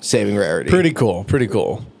fucking saving Rarity. Pretty cool.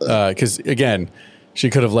 Because, again, she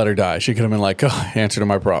could have let her die. She could have been like, oh, answer to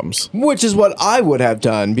my problems. Which is what I would have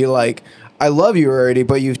done. Be like, I love you, Rarity,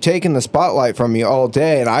 but you've taken the spotlight from me all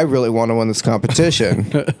day, and I really want to win this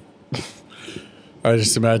competition. I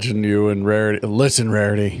just imagine you and Rarity. Listen,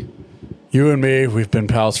 Rarity, you and me, we've been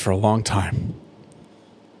pals for a long time.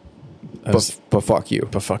 But fuck you.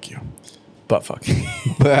 But fuck you. But fuck you.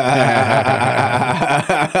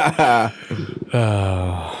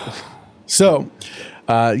 So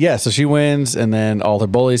she wins, and then all the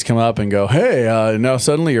bullies come up and go, hey, now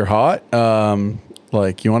suddenly you're hot.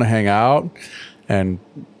 Like, you want to hang out? And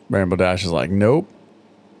Rainbow Dash is like, nope.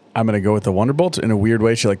 I'm going to go with the Wonderbolts. In a weird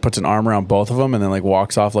way, she like puts an arm around both of them and then like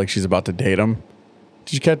walks off like she's about to date them.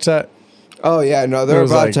 Did you catch that? Oh, yeah. No, they're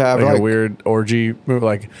about to have like a weird orgy move.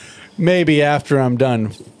 Like, maybe after I'm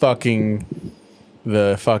done fucking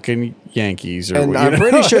the fucking Yankees. And I'm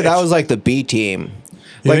pretty sure that was like the B team.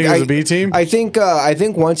 You think it was a B team? I think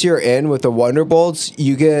once you're in with the Wonderbolts,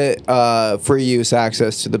 you get free use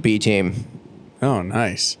access to the B team. Oh,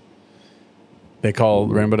 nice. They call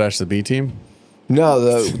Rainbow Dash the B team? No,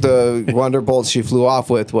 the Wonderbolts she flew off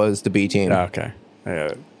with was the B team. Oh, okay.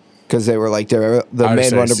 Because they were like the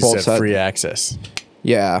main Wonderbolts had free access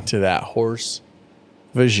to that horse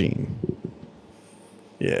vagine.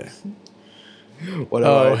 Yeah. What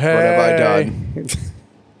have I done?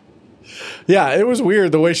 Yeah, it was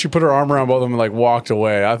weird the way she put her arm around both of them and like walked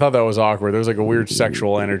away. I thought that was awkward. There was like a weird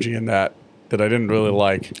sexual energy in that I didn't really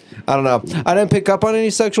like. I don't know. I didn't pick up on any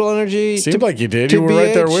sexual energy. Seemed like you did. You were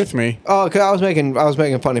right there with me. Oh, because I was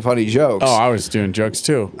making funny jokes. Oh, I was doing jokes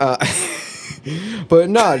too. But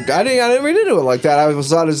no, I didn't really do it like that. I was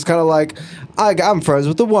just kind of like, I'm friends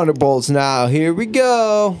with the Wonderbolts now. Here we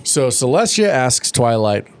go. So Celestia asks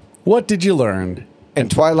Twilight, "What did you learn?"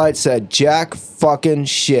 And Twilight said, "Jack fucking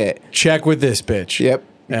shit." Check with this bitch. Yep.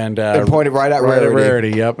 And pointed right at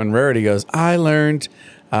Rarity. Yep. And Rarity goes, "I learned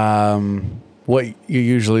what you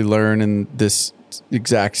usually learn in this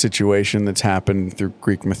exact situation that's happened through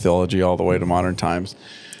Greek mythology all the way to modern times.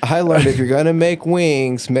 I learned if you're going to make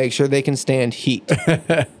wings, make sure they can stand heat."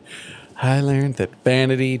 I learned that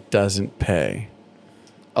vanity doesn't pay.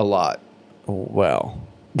 A lot. Well,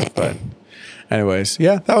 but anyways,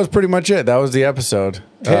 yeah, that was pretty much it. That was the episode.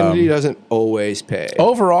 Vanity doesn't always pay.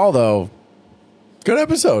 Overall, though, good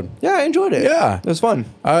episode. Yeah, I enjoyed it. Yeah. It was fun.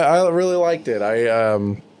 I really liked it.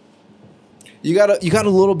 You got a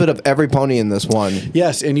little bit of every pony in this one.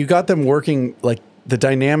 Yes, and you got them working, like, the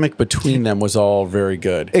dynamic between them was all very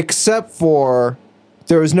good. Except for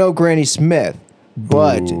there was no Granny Smith,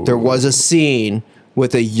 but there was a scene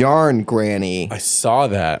with a yarn granny. I saw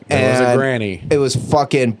that. There was a granny. It was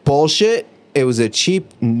fucking bullshit. It was a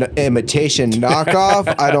cheap imitation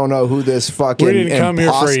knockoff. I don't know who this fucking We didn't come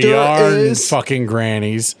here for imposter yarn is. fucking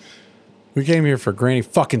grannies. We came here for Granny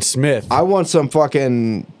fucking Smith. I want some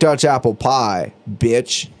fucking Dutch apple pie,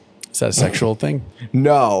 bitch. Is that a sexual thing?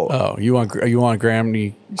 No. Oh, you want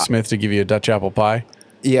Granny Smith to give you a Dutch apple pie?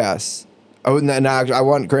 Yes. Oh, no, I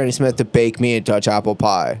want Granny Smith to bake me a Dutch apple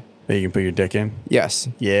pie. That you can put your dick in? Yes.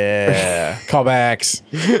 Yeah. Callbacks.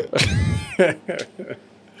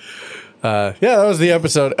 Yeah, that was the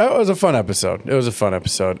episode. It was a fun episode.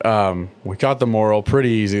 We got the moral pretty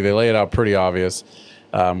easy. They lay it out pretty obvious.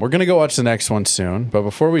 We're going to go watch the next one soon. But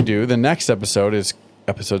before we do, the next episode is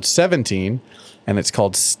episode 17, and it's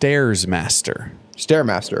called Stairs Master.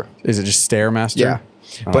 Stairmaster. Is it just Stairmaster? Yeah.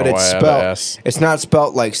 I don't But know it's why I had the S. spelled. It's not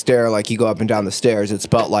spelled like stare, like you go up and down the stairs. It's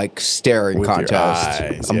spelled like staring With your contest.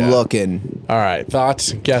 eyes, I'm yeah. looking. All right.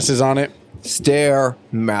 Thoughts, guesses on it?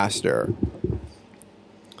 Stairmaster.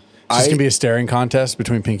 It's just going to be a staring contest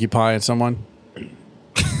between Pinkie Pie and someone.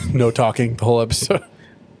 No talking the whole episode.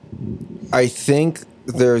 I think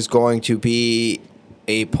there's going to be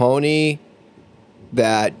a pony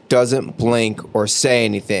that doesn't blink or say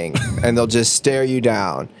anything, and they'll just stare you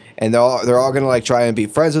down. And they're all going to like try and be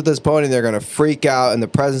friends with this pony. They're going to freak out in the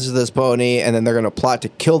presence of this pony, and then they're going to plot to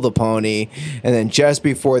kill the pony. And then just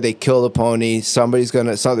before they kill the pony, there's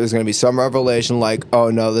going to be some revelation like, oh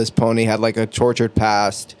no, this pony had like a tortured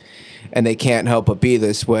past, and they can't help but be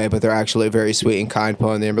this way. But they're actually a very sweet and kind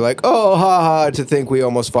pony. And be like, oh ha ha, to think we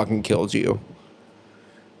almost fucking killed you.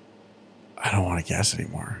 I don't want to guess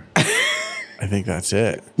anymore. I think that's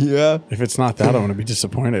it. Yeah, If it's not that, I'm going to be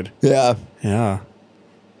disappointed. yeah. Yeah.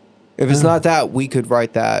 If it's not that, we could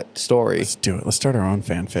write that story. Let's do it. Let's start our own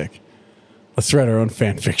fanfic. Let's write our own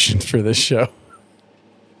fan fiction for this show.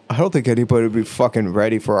 I don't think anybody would be fucking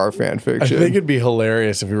ready for our fan I fiction. think it'd be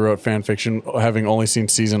hilarious if we wrote fan fiction having only seen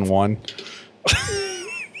season 1.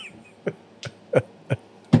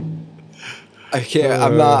 I can't.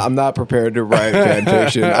 I'm not prepared to write fan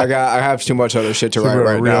fiction. I have too much other shit to write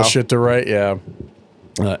right real now. shit to write, yeah.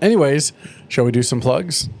 Anyways, shall we do some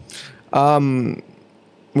plugs?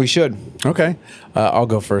 We should. Okay. I'll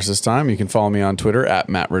go first this time. You can follow me on Twitter at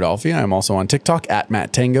Matt Rodolfi. I'm also on TikTok at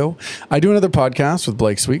Matt Tango. I do another podcast with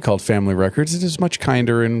Blake Sweet called Family Records. It is much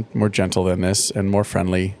kinder and more gentle than this and more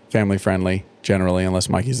friendly, family friendly, generally, unless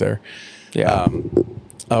Mikey's there. Yeah.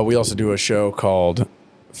 We also do a show called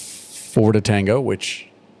 4 to Tango, which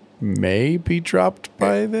may be dropped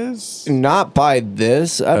by this. Not by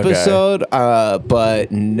this episode, but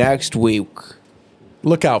next week.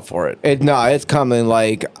 Look out for it. It's coming.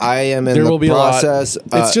 Like I am in There the will be process. a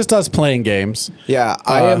lot. It's just us playing games. Yeah,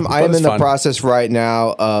 I am but in it's the fun. process right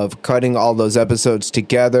now of cutting all those episodes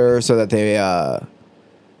together so that they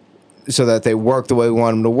work the way we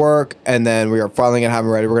want them to work, and then we are finally gonna have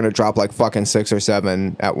them ready. We're gonna drop like fucking 6 or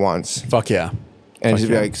 7 at once, Fuck yeah. and Fuck just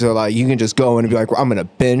be yeah. like, so like you can just go in and be like, I'm gonna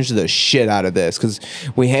binge the shit out of this because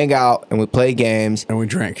we hang out and we play games And we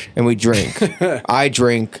drink. and we drink. I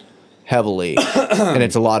drink heavily, and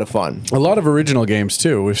it's a lot of fun. A lot of original games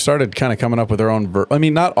too. We've started kind of coming up with our own. I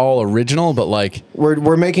mean, not all original, but like,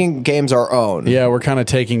 We're making games our own. yeah, we're kind of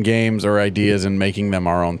taking games or ideas and making them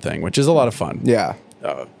our own thing, which is a lot of fun. Yeah.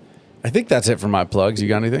 I think that's it for my plugs. You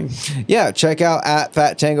got anything? Yeah, check out at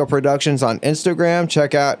Fat Tango Productions on Instagram.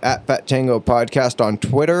 Check out at Fat Tango Podcast on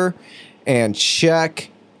Twitter. And check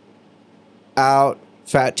out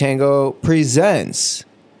Fat Tango Presents.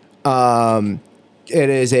 It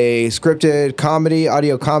is a scripted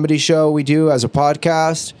audio comedy show we do as a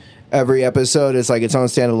podcast. Every episode is like its own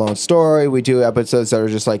standalone story. We do episodes that are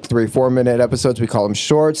just like 3-4 minute episodes. We call them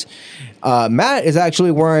shorts. Matt is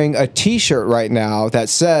actually wearing a t-shirt right now that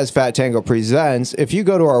says Fat Tango Presents. If you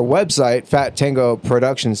go to our website,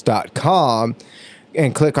 fattangoproductions.com,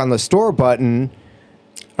 and click on the store button,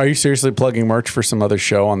 Are you seriously plugging merch for some other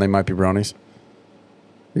show on They Might Be Bronies?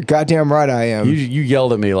 you're goddamn right I am. You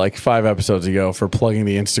yelled at me like 5 episodes ago for plugging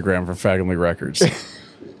the Instagram for Family Records.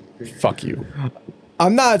 Fuck you.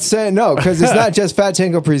 I'm not saying no, because it's not just Fat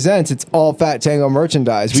Tango Presents. It's all Fat Tango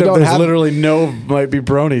merchandise. Except there's literally no Might Be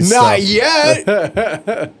Bronies Not stuff.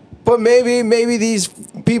 yet. But maybe these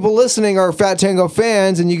people listening are Fat Tango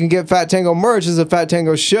fans, and you can get Fat Tango merch as a Fat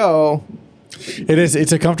Tango show. It is.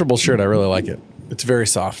 It's a comfortable shirt. I really like it. It's very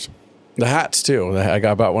soft. The hats too. I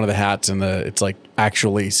got about one of the hats, and it's like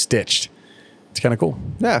actually stitched. It's kind of cool.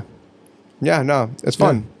 Yeah. Yeah, no, it's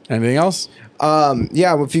fun. Yeah. Anything else?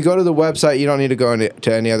 Yeah, if you go to the website, you don't need to go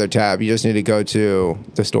to any other tab. You just need to go to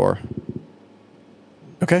the store.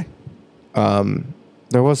 Okay.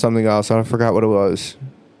 There was something else. I forgot what it was.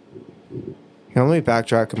 Let me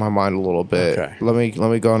backtrack in my mind a little bit. Okay. Let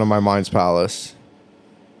me go into my mind's palace.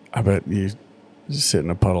 I bet you just sit in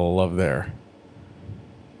a puddle of love there.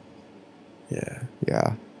 Yeah.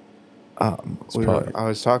 Yeah. probably I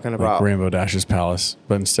was talking Like about Rainbow Dash's Palace,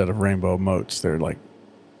 but instead of rainbow moats, they're like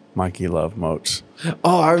Mikey Love moats.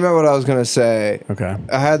 Oh, I remember what I was gonna say. Okay.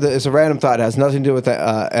 It's a random thought. It has nothing to do with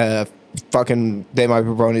fucking They Might Be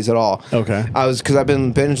Bronies at all. Okay. Because I've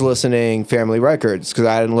been binge listening Family Records because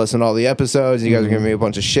I hadn't listened to all the episodes. You guys were giving me a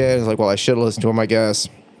bunch of shit. I was like, well, I should have listened to them, I guess.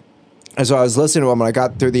 And so I was listening to them, and I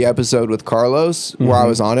got through the episode with Carlos where I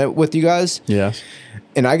was on it with you guys. Yes.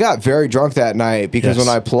 And I got very drunk that night because Yes.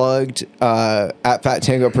 when I plugged at Fat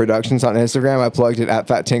Tango Productions on Instagram, I plugged it at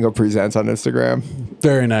Fat Tango Presents on Instagram.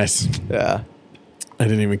 Very nice. Yeah. I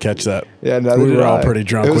didn't even catch that. Yeah, We were all pretty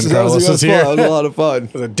drunk when Carlos was fun. here. It was a lot of fun.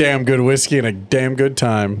 It was a damn good whiskey and a damn good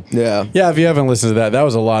time. Yeah. Yeah, if you haven't listened to that, that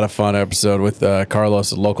was a lot of fun episode with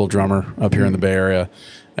Carlos, a local drummer up here in the Bay Area,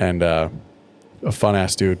 and a fun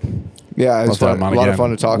ass dude. Yeah, it was Love to have fun. him A on lot of again. fun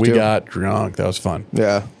to talk We to. got drunk. That was fun.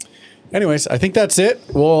 Yeah. Anyways, I think that's it.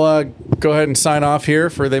 We'll go ahead and sign off here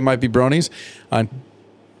for They Might Be Bronies. We're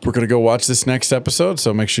going to go watch this next episode,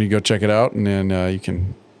 so make sure you go check it out, and then you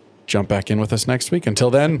can jump back in with us next week. Until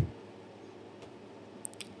then,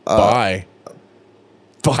 bye.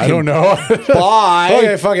 I don't know. Bye.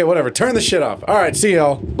 Okay, fuck it, whatever. Turn the shit off. All right, see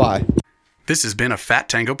y'all. Bye. This has been a Fat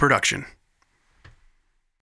Tango production.